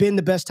 He's been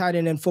the best tight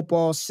end in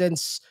football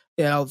since,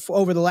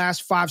 over the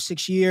last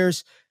 5-6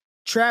 years.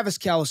 Travis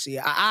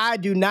Kelce. I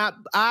do not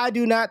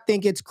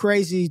think it's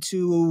crazy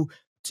to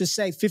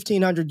say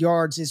 1,500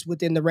 yards is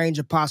within the range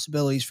of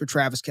possibilities for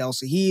Travis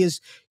Kelce.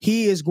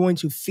 He is going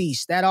to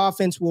feast. That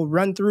offense will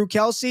run through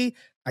Kelce.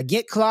 I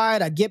get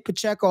Clyde, I get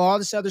Pacheco, all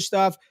this other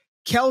stuff.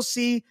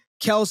 Kelce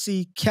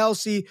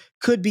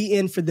could be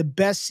in for the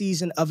best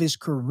season of his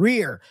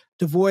career,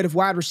 devoid of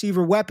wide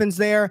receiver weapons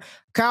there.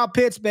 Kyle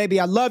Pitts, baby,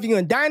 I love you.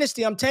 In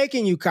Dynasty, I'm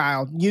taking you,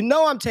 Kyle. You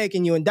know I'm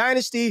taking you in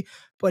Dynasty,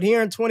 but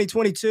here in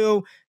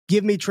 2022,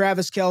 give me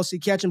Travis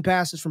Kelce catching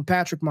passes from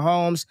Patrick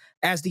Mahomes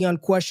as the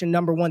unquestioned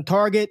number one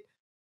target.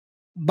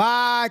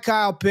 Bye,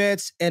 Kyle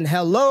Pitts, and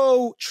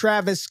hello,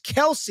 Travis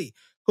Kelce.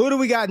 Who do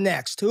we got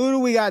next? Who do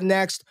we got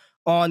next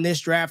on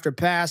this draft or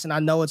pass? And I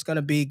know it's going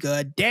to be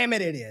good. Damn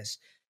it, it is.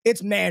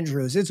 It's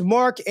Mandrews. It's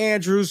Mark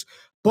Andrews,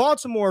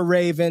 Baltimore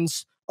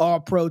Ravens,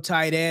 all-pro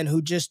tight end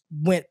who just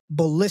went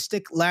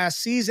ballistic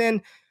last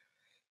season.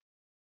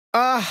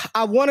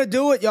 I want to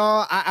do it,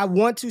 y'all. I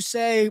want to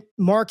say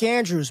Mark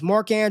Andrews,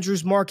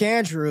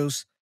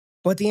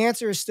 but the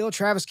answer is still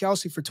Travis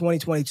Kelce for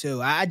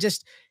 2022.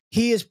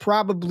 He is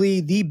probably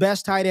the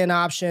best tight end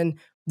option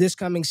this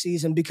coming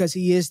season because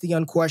he is the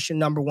unquestioned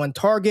number one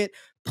target,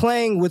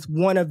 playing with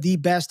one of the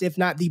best, if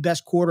not the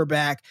best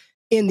quarterback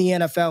in the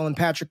NFL in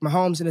Patrick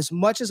Mahomes. And as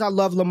much as I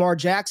love Lamar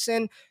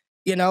Jackson,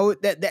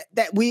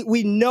 that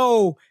we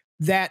know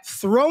that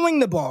throwing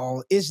the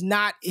ball is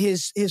not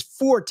his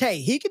forte.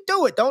 He could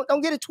do it.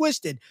 Don't get it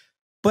twisted.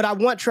 But I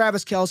want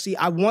Travis Kelce.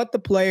 I want the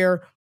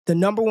player, the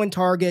number one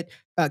target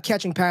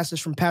catching passes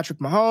from Patrick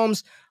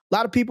Mahomes. A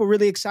lot of people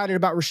really excited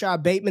about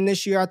Rashad Bateman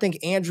this year. I think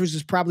Andrews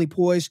is probably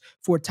poised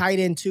for tight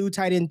end 2,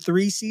 tight end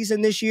 3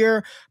 season this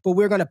year. But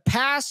we're going to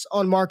pass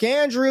on Mark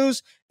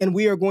Andrews, and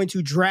we are going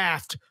to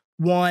draft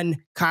one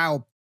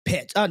Kyle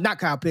Pitts. Not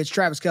Kyle Pitts,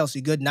 Travis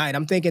Kelce. Good night.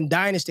 I'm thinking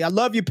dynasty. I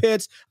love you,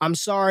 Pitts. I'm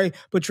sorry,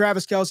 but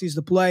Travis Kelce is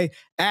the play.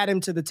 Add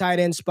him to the tight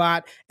end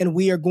spot, and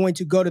we are going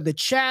to go to the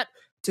chat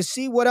to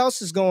see what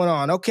else is going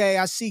on. Okay,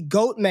 I see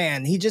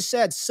Goatman. He just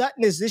said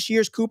Sutton is this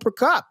year's Cooper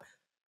Kupp.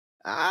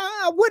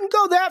 I wouldn't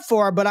go that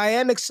far, but I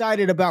am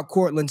excited about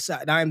Courtland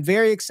Sutton. I am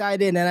very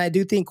excited, and I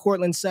do think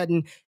Courtland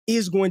Sutton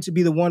is going to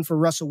be the one for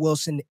Russell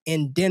Wilson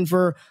in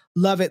Denver.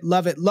 Love it,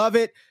 love it, love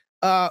it.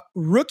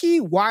 Rookie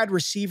wide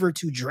receiver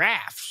to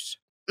draft.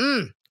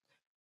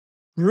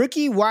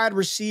 Rookie wide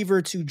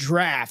receiver to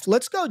draft.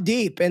 Let's go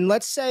deep, and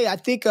let's say I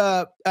think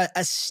a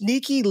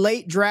sneaky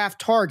late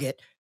draft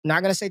target. I'm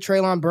not going to say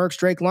Treylon Burks,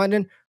 Drake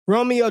London.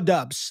 Romeo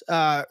Doubs.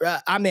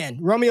 I'm in.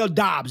 Romeo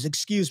Dobbs,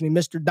 excuse me,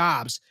 Mr.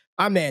 Dobbs.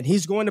 I'm in.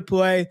 He's going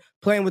to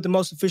playing with the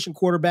most efficient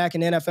quarterback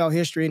in NFL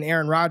history in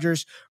Aaron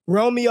Rodgers.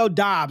 Romeo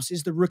Dobbs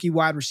is the rookie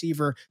wide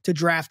receiver to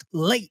draft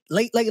late.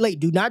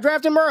 Do not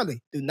draft him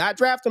early.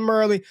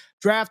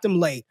 Draft him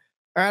late.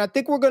 All right, I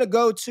think we're going to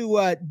go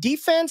to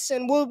defense,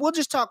 and we'll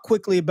just talk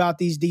quickly about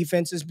these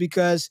defenses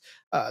because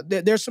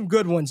there's some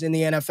good ones in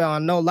the NFL. I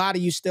know a lot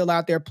of you still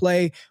out there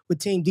play with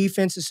team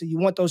defenses, so you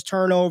want those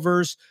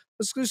turnovers.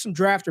 Let's do some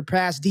draft or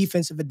pass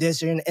defensive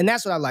edition, and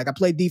that's what I like. I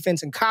played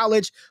defense in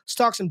college. Let's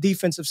talk some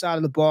defensive side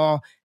of the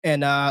ball,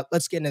 and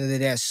let's get into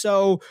this.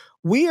 So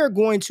we are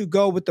going to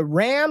go with the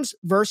Rams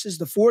versus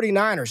the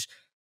 49ers.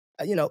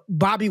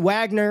 Bobby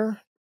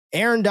Wagner,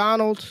 Aaron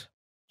Donald,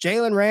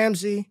 Jalen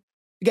Ramsey.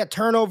 You got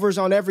turnovers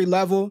on every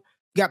level.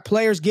 You got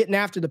players getting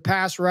after the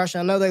pass rush.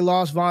 I know they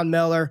lost Von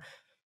Miller.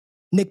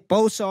 Nick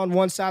Bosa on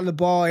one side of the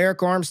ball, Eric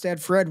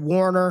Armstead, Fred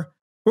Warner.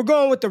 We're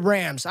going with the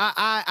Rams.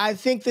 I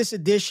think this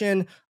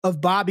addition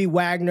of Bobby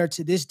Wagner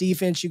to this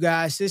defense, you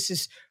guys, this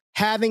is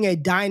having a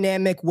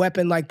dynamic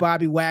weapon like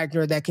Bobby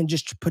Wagner that can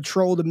just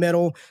patrol the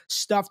middle,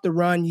 stuff the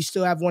run. You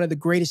still have one of the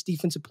greatest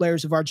defensive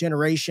players of our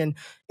generation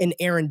in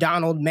Aaron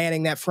Donald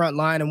manning that front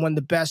line and one of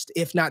the best,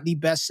 if not the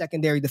best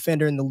secondary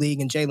defender in the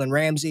league in Jalen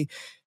Ramsey.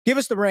 Give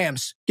us the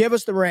Rams. Give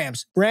us the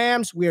Rams.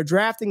 Rams, we are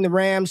drafting the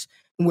Rams,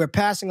 and we're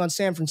passing on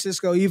San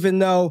Francisco, even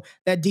though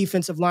that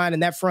defensive line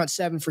and that front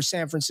seven for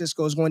San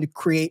Francisco is going to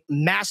create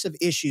massive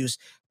issues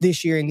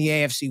this year in the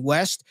AFC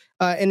West.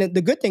 And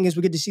the good thing is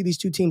we get to see these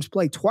two teams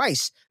play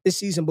twice this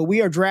season, but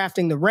we are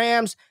drafting the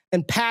Rams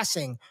and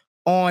passing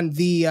on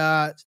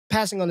the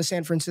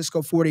San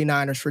Francisco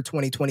 49ers for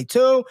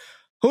 2022.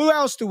 Who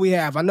else do we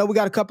have? I know we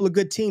got a couple of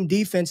good team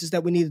defenses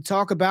that we need to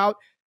talk about,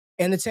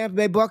 and the Tampa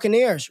Bay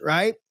Buccaneers,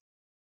 right?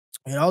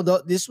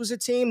 This was a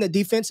team that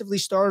defensively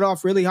started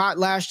off really hot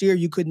last year.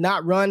 You could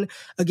not run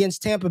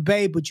against Tampa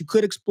Bay, but you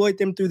could exploit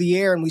them through the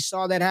air, and we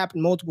saw that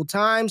happen multiple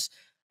times.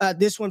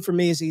 This one for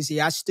me is easy.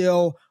 I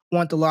still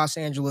want the Los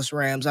Angeles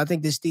Rams. I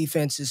think this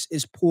defense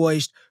is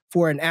poised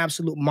for an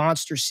absolute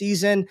monster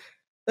season.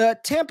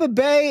 Tampa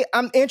Bay,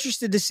 I'm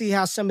interested to see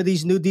how some of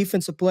these new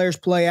defensive players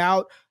play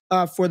out.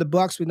 For the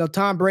Bucs, we know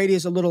Tom Brady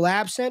is a little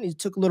absent. He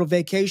took a little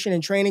vacation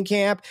in training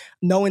camp.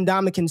 No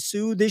Ndamukong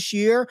Suh this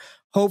year.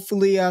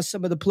 Hopefully,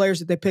 some of the players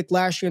that they picked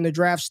last year in the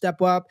draft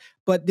step up.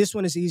 But this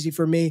one is easy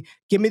for me.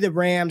 Give me the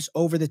Rams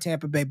over the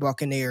Tampa Bay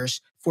Buccaneers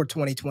for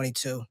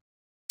 2022.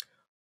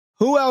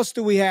 Who else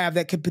do we have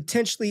that could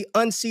potentially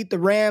unseat the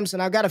Rams?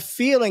 And I've got a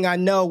feeling I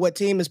know what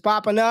team is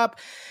popping up.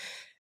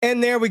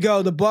 And there we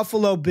go, the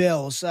Buffalo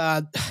Bills.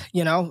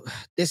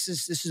 This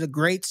is a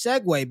great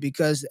segue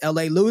because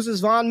LA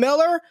loses Von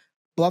Miller,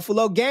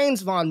 Buffalo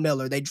gains Von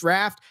Miller. They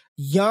draft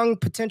young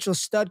potential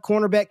stud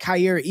cornerback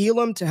Kaiir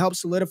Elam to help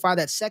solidify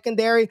that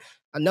secondary.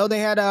 I know they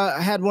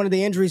had one of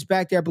the injuries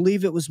back there. I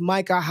believe it was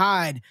Micah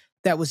Hyde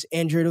that was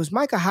injured. It was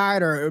Micah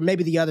Hyde or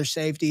maybe the other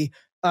safety.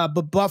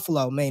 But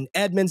Buffalo,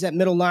 Edmonds at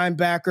middle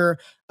linebacker,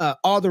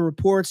 all the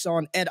reports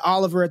on Ed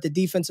Oliver at the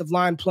defensive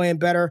line playing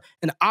better,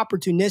 an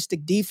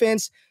opportunistic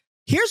defense.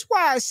 Here's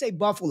why I say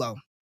Buffalo.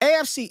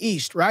 AFC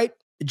East, right?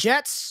 The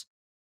Jets,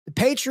 the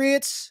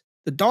Patriots,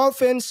 the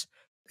Dolphins,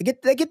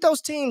 they get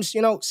those teams,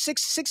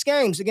 six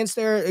games against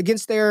their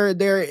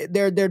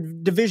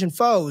division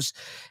foes.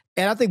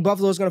 And I think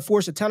Buffalo is going to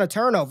force a ton of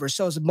turnovers.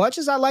 So as much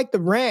as I like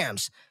the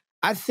Rams,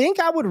 I think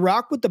I would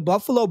rock with the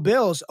Buffalo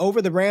Bills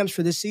over the Rams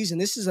for this season.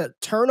 This is a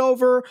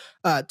turnover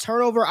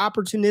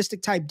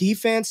opportunistic type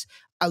defense.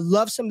 I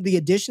love some of the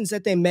additions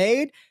that they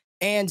made.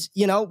 And,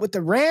 with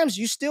the Rams,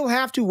 you still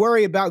have to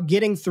worry about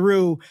getting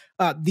through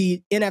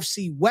the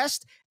NFC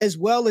West as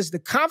well as the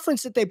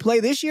conference that they play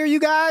this year, you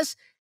guys,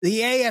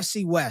 the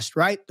AFC West,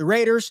 right? The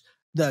Raiders,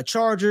 the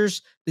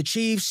Chargers, the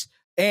Chiefs,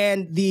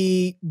 and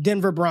the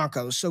Denver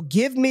Broncos. So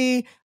give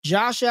me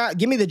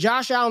the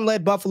Josh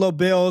Allen-led Buffalo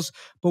Bills,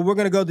 but we're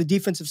going to go the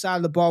defensive side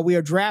of the ball. We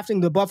are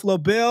drafting the Buffalo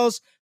Bills.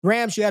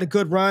 Rams, you had a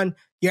good run.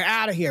 You're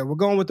out of here. We're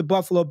going with the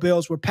Buffalo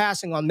Bills. We're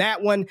passing on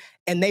that one,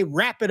 and they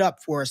wrap it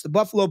up for us. The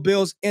Buffalo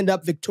Bills end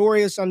up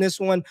victorious on this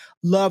one.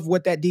 Love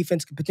what that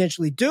defense could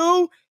potentially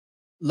do.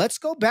 let's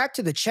go back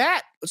to the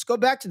chat. Let's go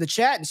back to the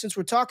chat. And since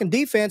we're talking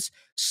defense,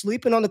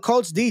 sleeping on the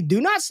Colts D. Do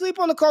not sleep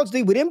on the Colts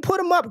D. We didn't put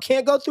them up.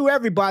 Can't go through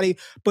everybody,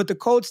 but the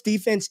Colts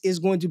defense is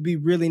going to be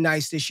really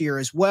nice this year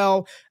as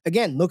well.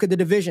 Again, look at the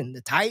division.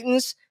 The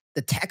Titans,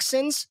 the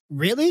Texans,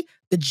 really?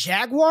 The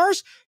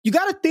Jaguars? You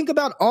got to think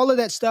about all of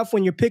that stuff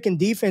when you're picking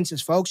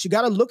defenses, folks. You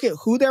got to look at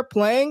who they're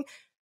playing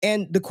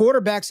and the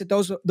quarterbacks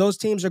that those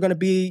teams are going to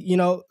be,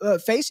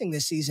 facing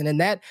this season. And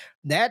that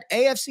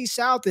AFC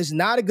South is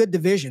not a good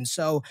division.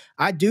 So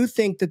I do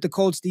think that the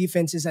Colts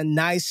defense is a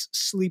nice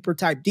sleeper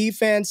type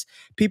defense.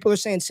 People are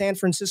saying San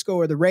Francisco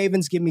or the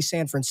Ravens. Give me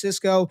San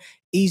Francisco.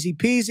 Easy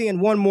peasy. And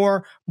one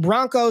more,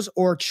 Broncos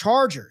or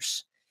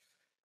Chargers.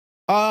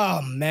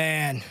 Oh,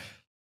 man.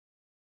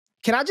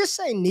 Can I just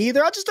say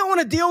neither? I just don't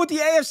want to deal with the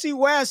AFC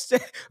West.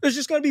 There's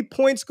just going to be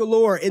points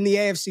galore in the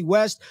AFC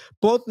West.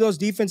 Both of those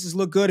defenses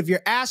look good. If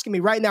you're asking me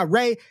right now,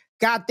 Ray,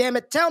 God damn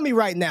it, tell me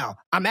right now.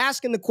 I'm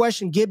asking the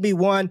question, give me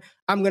one.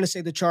 I'm going to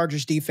say the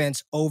Chargers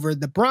defense over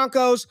the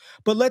Broncos.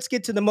 But let's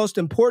get to the most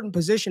important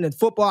position in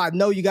football. I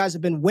know you guys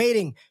have been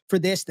waiting for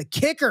this, the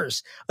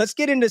kickers. Let's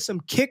get into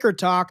some kicker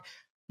talk.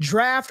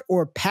 Draft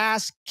or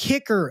pass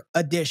kicker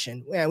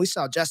edition. Man, we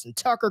saw Justin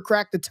Tucker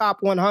crack the top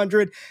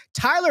 100.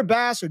 Tyler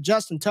Bass or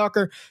Justin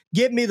Tucker?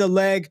 Give me the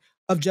leg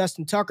of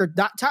Justin Tucker.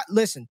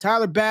 Listen,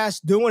 Tyler Bass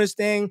doing his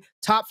thing,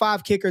 top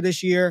 5 kicker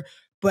this year.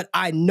 But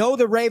I know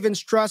the Ravens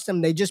trust him.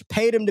 They just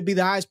paid him to be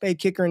the highest paid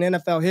kicker in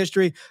NFL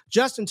history.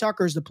 Justin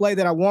Tucker is the play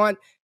that I want.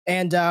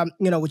 And,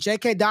 with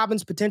J.K.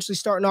 Dobbins potentially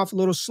starting off a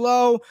little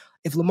slow,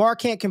 if Lamar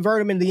can't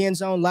convert him into the end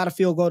zone, a lot of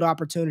field goal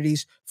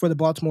opportunities for the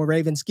Baltimore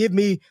Ravens. Give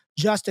me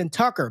Justin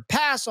Tucker.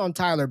 Pass on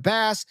Tyler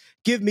Bass.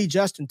 Give me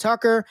Justin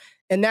Tucker.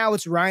 And now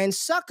it's Ryan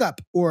Suckup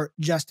or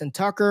Justin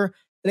Tucker.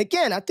 And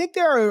again, I think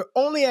there are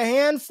only a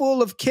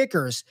handful of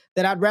kickers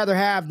that I'd rather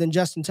have than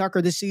Justin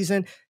Tucker this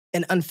season.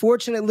 And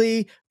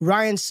unfortunately,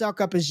 Ryan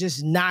Suckup is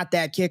just not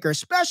that kicker,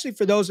 especially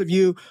for those of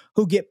you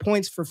who get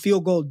points for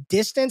field goal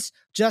distance.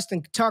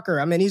 Justin Tucker,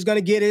 I mean, he's going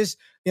to get his,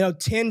 10,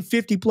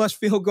 50-plus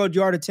field goal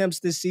yard attempts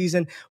this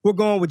season. We're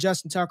going with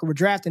Justin Tucker. We're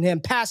drafting him,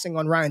 passing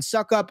on Ryan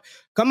Suckup.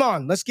 Come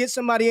on, let's get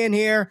somebody in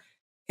here.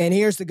 And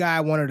here's the guy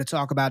I wanted to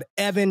talk about.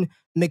 Evan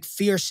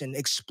McPherson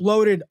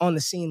exploded on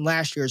the scene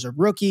last year as a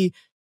rookie.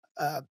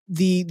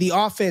 The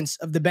offense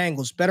of the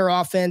Bengals, better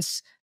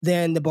offense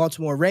than the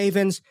Baltimore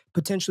Ravens,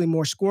 potentially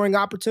more scoring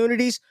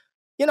opportunities.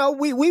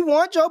 We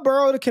want Joe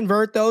Burrow to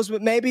convert those,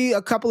 but maybe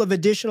a couple of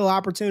additional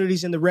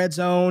opportunities in the red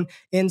zone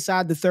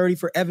inside the 30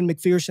 for Evan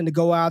McPherson to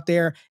go out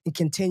there and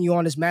continue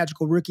on his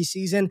magical rookie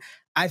season.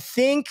 I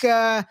think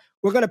we're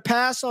going to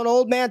pass on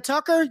old man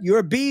Tucker. You're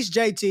a beast,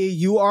 JT.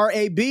 You are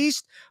a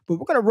beast, but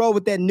we're going to roll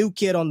with that new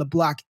kid on the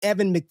block,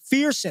 Evan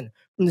McPherson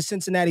from the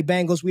Cincinnati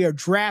Bengals. We are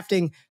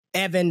drafting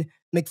Evan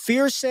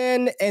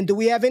McPherson. And do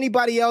we have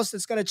anybody else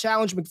that's going to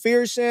challenge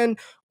McPherson,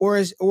 or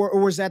is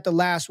that the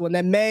last one?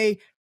 That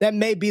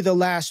may be the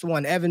last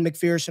one. Evan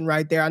McPherson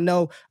right there. I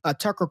know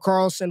Tucker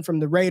Carlson from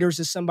the Raiders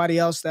is somebody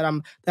else that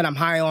I'm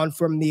high on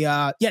from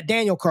the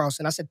Daniel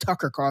Carlson. I said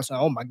Tucker Carlson.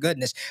 Oh my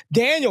goodness.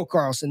 Daniel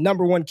Carlson,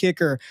 number 1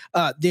 kicker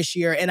this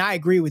year. And I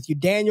agree with you.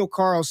 Daniel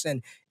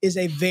Carlson is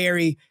a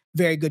very,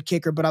 very good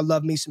kicker, but I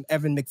love me some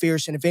Evan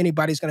McPherson. If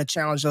anybody's going to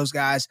challenge those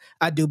guys,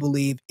 I do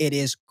believe it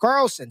is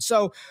Carlson.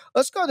 So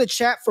let's go to the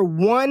chat for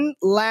one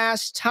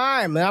last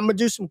time. And I'm going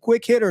to do some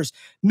quick hitters.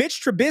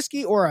 Mitch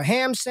Trubisky or a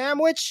ham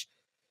sandwich?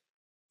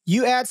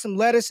 You add some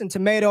lettuce and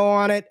tomato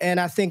on it, and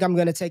I think I'm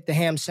going to take the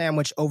ham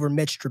sandwich over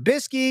Mitch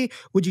Trubisky.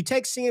 Would you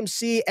take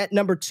CMC at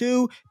number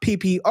 2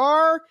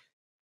 PPR?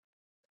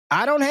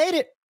 I don't hate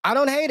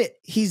it.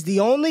 He's the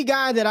only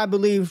guy that I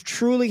believe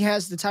truly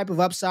has the type of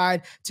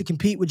upside to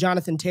compete with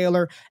Jonathan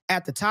Taylor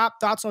at the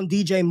top. Thoughts on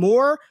DJ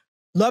Moore?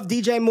 Love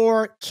DJ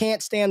Moore.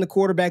 Can't stand the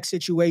quarterback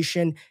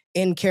situation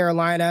in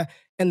Carolina.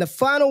 And the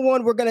final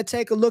one we're going to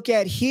take a look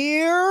at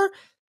here,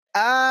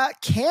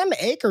 Cam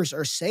Akers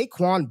or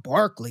Saquon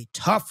Barkley.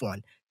 Tough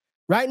one.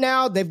 Right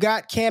now, they've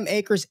got Cam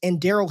Akers and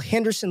Darrell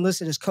Henderson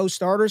listed as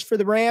co-starters for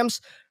the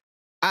Rams.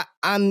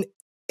 I'm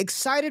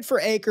excited for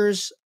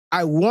Akers.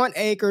 I want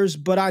Akers,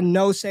 but I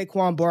know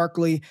Saquon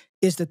Barkley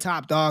is the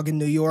top dog in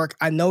New York.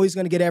 I know he's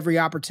going to get every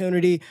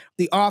opportunity.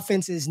 The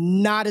offense is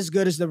not as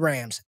good as the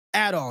Rams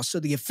at all. So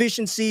the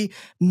efficiency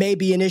may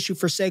be an issue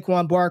for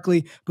Saquon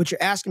Barkley, but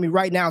you're asking me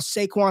right now,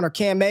 Saquon or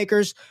Cam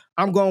Akers?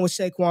 I'm going with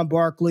Saquon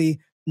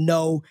Barkley,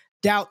 no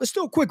doubt. Let's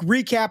do a quick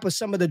recap of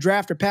some of the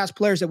draft or past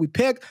players that we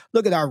picked.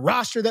 Look at our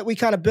roster that we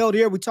kind of built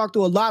here. We talked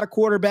to a lot of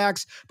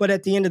quarterbacks, but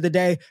at the end of the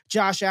day,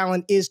 Josh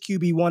Allen is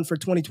QB1 for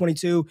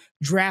 2022.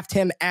 Draft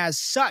him as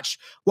such.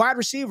 Wide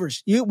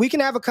receivers, we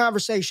can have a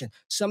conversation.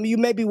 Some of you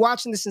may be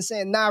watching this and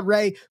saying, nah,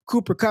 Ray,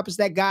 Cooper Kupp is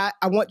that guy.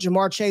 I want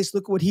Jamar Chase.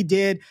 Look at what he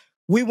did.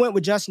 We went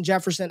with Justin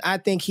Jefferson. I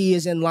think he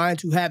is in line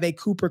to have a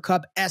Cooper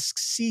Kupp-esque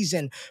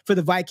season for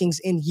the Vikings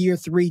in year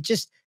 3.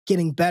 Just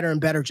getting better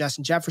and better,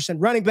 Justin Jefferson.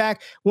 Running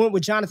back, went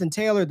with Jonathan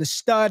Taylor, the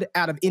stud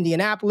out of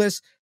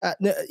Indianapolis.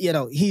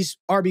 He's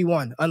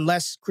RB1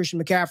 unless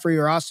Christian McCaffrey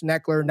or Austin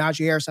Eckler,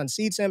 Najee Harris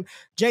unseats him.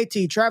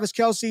 JT, Travis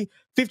Kelce,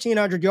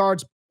 1,500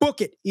 yards, book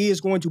it. He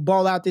is going to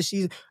ball out this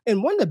season.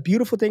 And one of the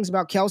beautiful things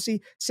about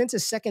Kelsey, since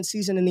his second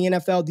season in the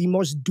NFL, the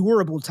most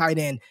durable tight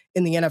end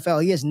in the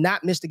NFL. He has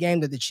not missed a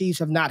game that the Chiefs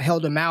have not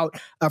held him out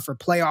for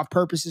playoff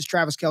purposes.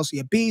 Travis Kelsey,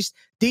 a beast.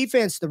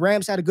 Defense, the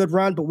Rams had a good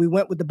run, but we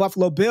went with the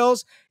Buffalo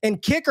Bills.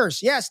 And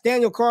kickers, yes,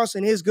 Daniel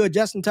Carlson is good.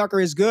 Justin Tucker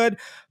is good.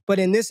 But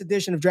in this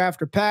edition of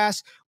Draft or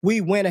Pass, we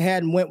went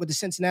ahead and went with the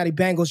Cincinnati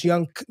Bengals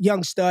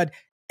young stud,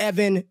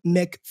 Evan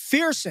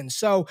McPherson.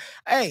 So,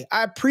 hey,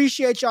 I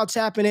appreciate y'all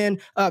tapping in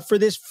for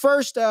this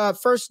first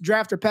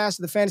draft or pass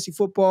of the fantasy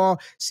football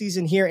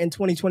season here in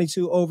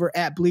 2022 over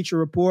at Bleacher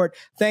Report.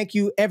 Thank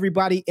you,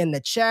 everybody in the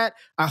chat.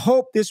 I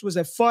hope this was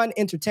a fun,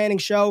 entertaining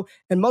show,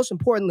 and most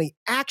importantly,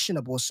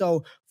 actionable.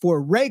 So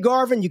for Ray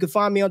Garvin, you can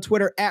find me on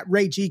Twitter at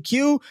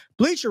RayGQ.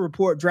 Bleacher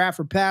Report Draft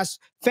or Pass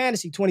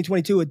Fantasy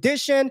 2022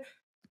 edition.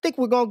 I think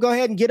we're going to go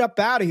ahead and get up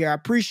out of here. I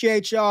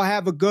appreciate y'all.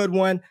 Have a good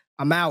one.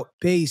 I'm out.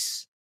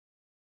 Peace.